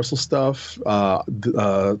multiversal stuff.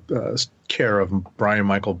 Care of Brian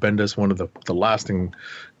Michael Bendis, one of the lasting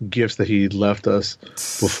gifts that he left us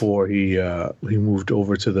before he moved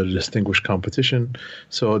over to the Distinguished Competition.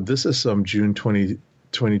 So this is some June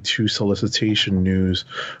 2022 solicitation news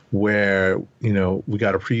where, you know, we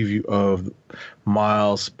got a preview of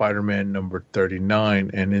Miles Spider-Man number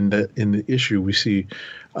 39, and in the issue we see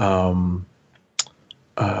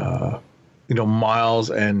Miles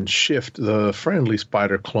and Shift, the friendly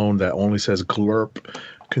spider clone that only says glurp,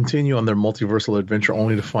 continue on their multiversal adventure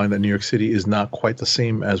only to find that New York City is not quite the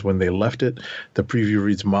same as when they left it. The preview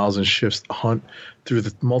reads Miles and Shift's hunt through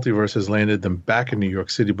the multiverse has landed them back in New York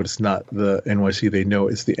City, but it's not the NYC they know.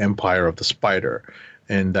 It's the Empire of the Spider.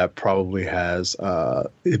 And that probably has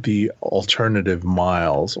the alternative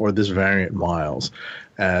Miles, or this variant Miles,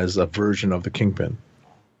 as a version of the Kingpin.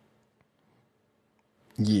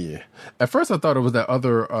 Yeah. At first I thought it was that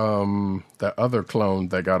other clone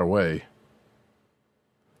that got away.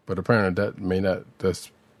 But apparently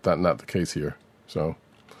that's not the case here. So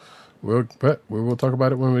we will talk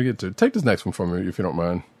about it when we get to it. Take this next one for me if you don't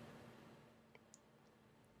mind.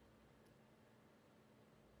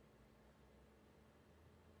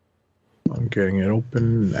 I'm getting it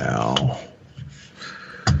open now.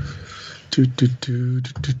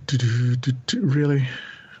 Really?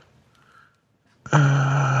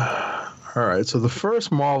 All right. So the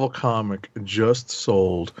first Marvel comic just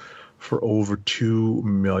sold for over 2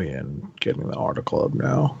 million. Getting the article up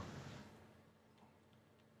now.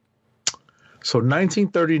 So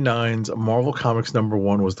 1939's Marvel Comics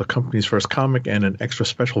 #1 was the company's first comic, and an extra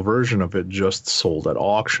special version of it just sold at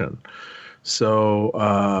auction.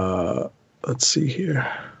 So let's see here.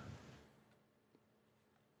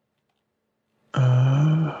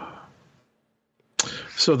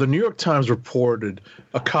 So the New York Times reported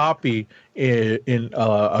a copy in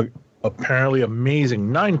apparently amazing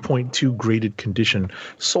 9.2 graded condition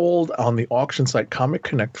sold on the auction site Comic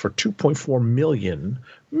Connect for 2.4 million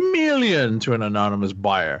to an anonymous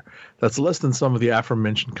buyer. That's less than some of the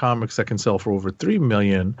aforementioned comics that can sell for over 3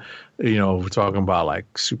 million. You know, we're talking about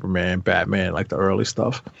like Superman, Batman, like the early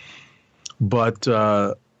stuff. But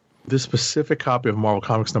this specific copy of Marvel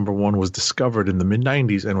Comics #1 was discovered in the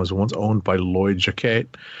mid-90s and was once owned by Lloyd Jacquet,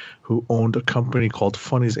 who owned a company called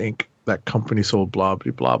Funnies Inc. That company sold blah,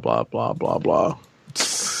 blah, blah, blah, blah, blah, blah.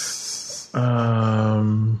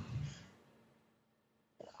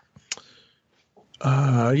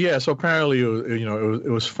 Yeah, so apparently,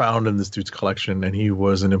 it was found in this dude's collection, and he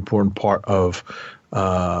was an important part of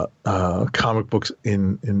comic books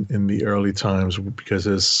in the early times because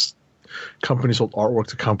his company sold artwork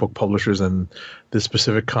to comic book publishers, and this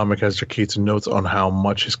specific comic has Jacquet's notes on how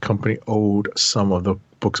much his company owed some of the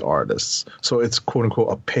book's artists. So it's quote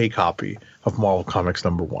unquote a pay copy of Marvel Comics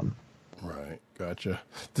 #1. Right, gotcha.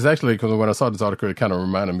 This actually, because when I saw this article, it kind of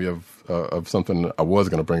reminded me of something I was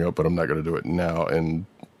going to bring up, but I'm not going to do it now. And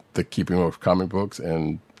the keeping of comic books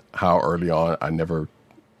and how early on I never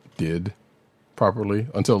did properly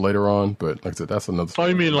until later on. But like I said, that's another. Oh,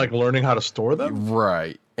 you mean like learning how to store them?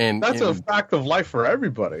 Right. And that's a fact of life for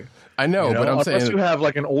everybody. I know, but I'm saying unless you have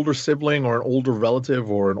like an older sibling or an older relative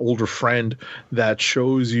or an older friend that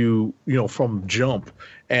shows you, from jump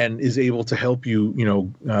and is able to help you,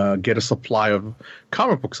 get a supply of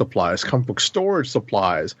comic book supplies, comic book storage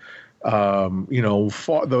supplies. The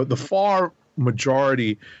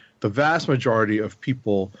vast majority of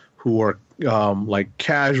people who are like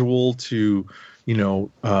casual to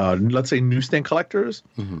let's say newsstand collectors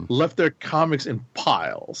left their comics in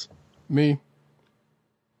piles. Me.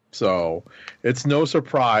 So it's no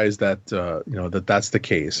surprise that that's the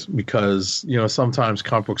case because sometimes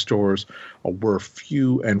comic book stores were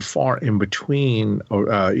few and far in between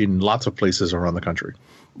in lots of places around the country.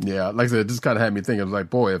 Yeah, like I said, this kind of had me thinking, like,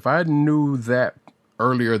 boy, if I knew that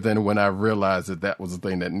earlier than when I realized that was a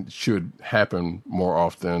thing that should happen more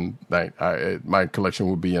often, like my collection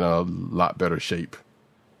would be in a lot better shape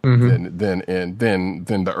than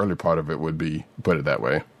the early part of it would be. Put it that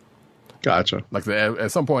way. Gotcha. Like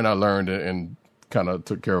at some point, I learned and kind of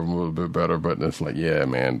took care of them a little bit better. But it's like, yeah,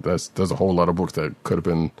 man, there's a whole lot of books that could have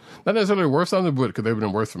been not necessarily worth something, but could they have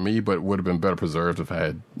been worth for me, but would have been better preserved if I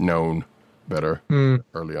had known better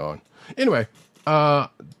early on. Anyway.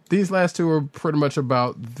 These last two are pretty much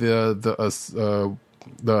about that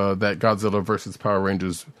Godzilla versus Power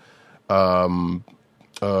Rangers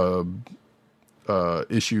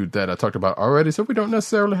issue that I talked about already, so we don't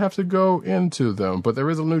necessarily have to go into them. But there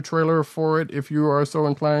is a new trailer for it if you are so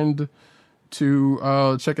inclined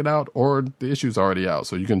to check it out, or the issue's already out,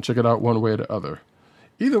 so you can check it out one way or the other.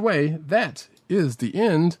 Either way, that is the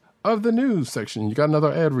end of the news section. You got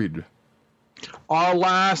another ad read. Our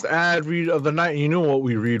last ad read of the night. You know what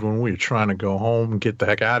we read when we're trying to go home and get the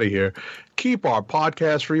heck out of here. Keep our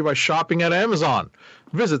podcast free by shopping at Amazon.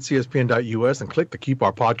 Visit cspn.us and click the Keep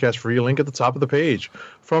Our Podcast Free link at the top of the page.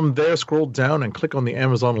 From there, scroll down and click on the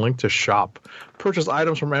Amazon link to shop. Purchase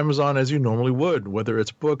items from Amazon as you normally would, whether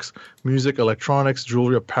it's books, music, electronics,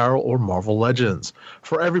 jewelry, apparel, or Marvel Legends.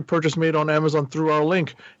 For every purchase made on Amazon through our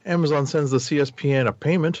link, Amazon sends the CSPN a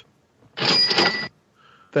payment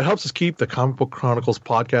that helps us keep the Comic Book Chronicles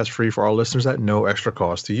podcast free for our listeners at no extra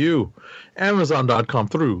cost to you. Amazon.com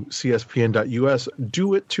through cspn.us.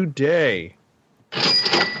 Do it today.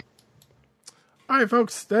 All right,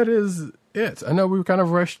 folks, that is it. I know we kind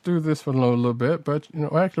of rushed through this for a little bit, but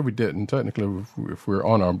actually we didn't. Technically, if we're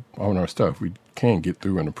on our stuff, we can get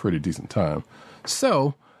through in a pretty decent time.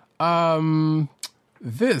 So,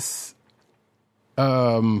 this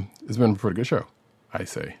has been a pretty good show, I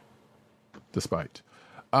say. Despite,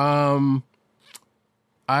 I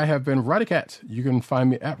have been Radicat. You can find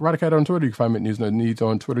me at Radicat on Twitter. You can find me at News No Needs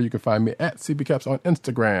on Twitter. You can find me at CBCaps on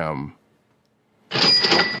Instagram.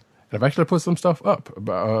 And I've actually put some stuff up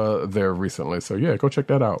there recently. So, yeah, go check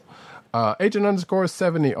that out.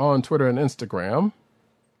 Agent_70 on Twitter and Instagram.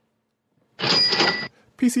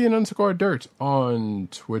 PCN_Dirt on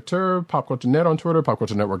Twitter. PopCultureNet on Twitter.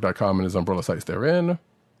 PopCultureNetwork.com and his umbrella sites therein.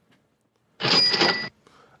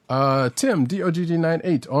 Tim,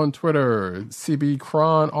 DOGG98 on Twitter. CB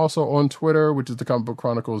Cron also on Twitter, which is the Comic Book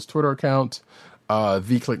Chronicles Twitter account.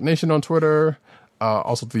 The Click Nation on Twitter.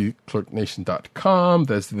 Also, theclicknation.com.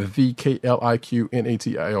 That's the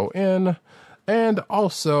VKLIQNATION. And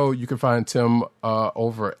also, you can find Tim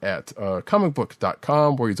over at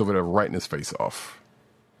comicbook.com, where he's over there writing his face off.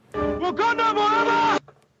 Wakanda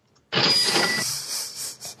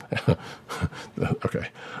forever! Okay.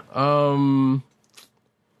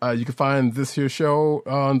 You can find this here show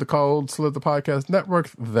on the Cold Slither Podcast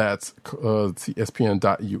Network. That's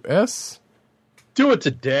CSPN.us. Do it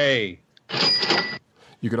today.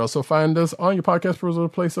 You could also find us on your podcast browser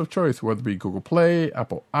place of choice, whether it be Google Play,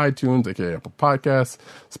 Apple iTunes, aka Apple Podcasts,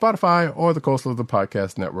 Spotify, or the Coastal of the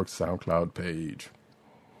Podcast Network SoundCloud page.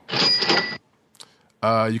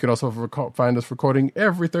 You can also find us recording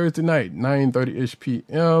every Thursday night, 9:30-ish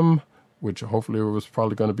p.m., which hopefully was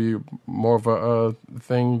probably going to be more of a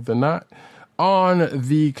thing than not, on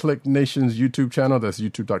the Click Nation's YouTube channel. That's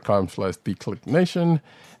youtube.com/theclicknation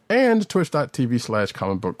and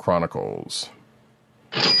twitch.tv/Comic Book Chronicles.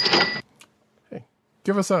 Hey,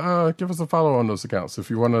 give us a follow on those accounts if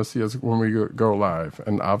you want to see us when we go live,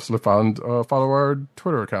 and obviously follow our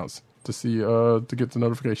Twitter accounts to see to get the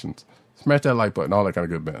notifications. Smash that like button, all that kind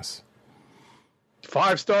of good mess.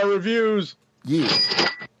 5-star reviews. Yeah,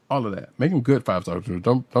 all of that. Make them good 5-star reviews.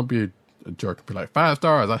 Don't be a jerk and be like 5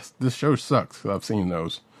 stars. This show sucks, because I've seen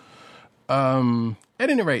those. At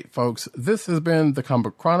any rate, folks, this has been the Comic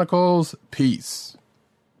Book Chronicles. Peace.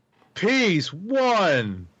 Peace.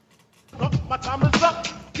 One. My time is up.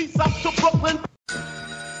 Peace out to Brooklyn.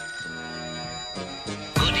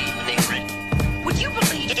 Good evening, Rita. Would you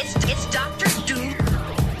believe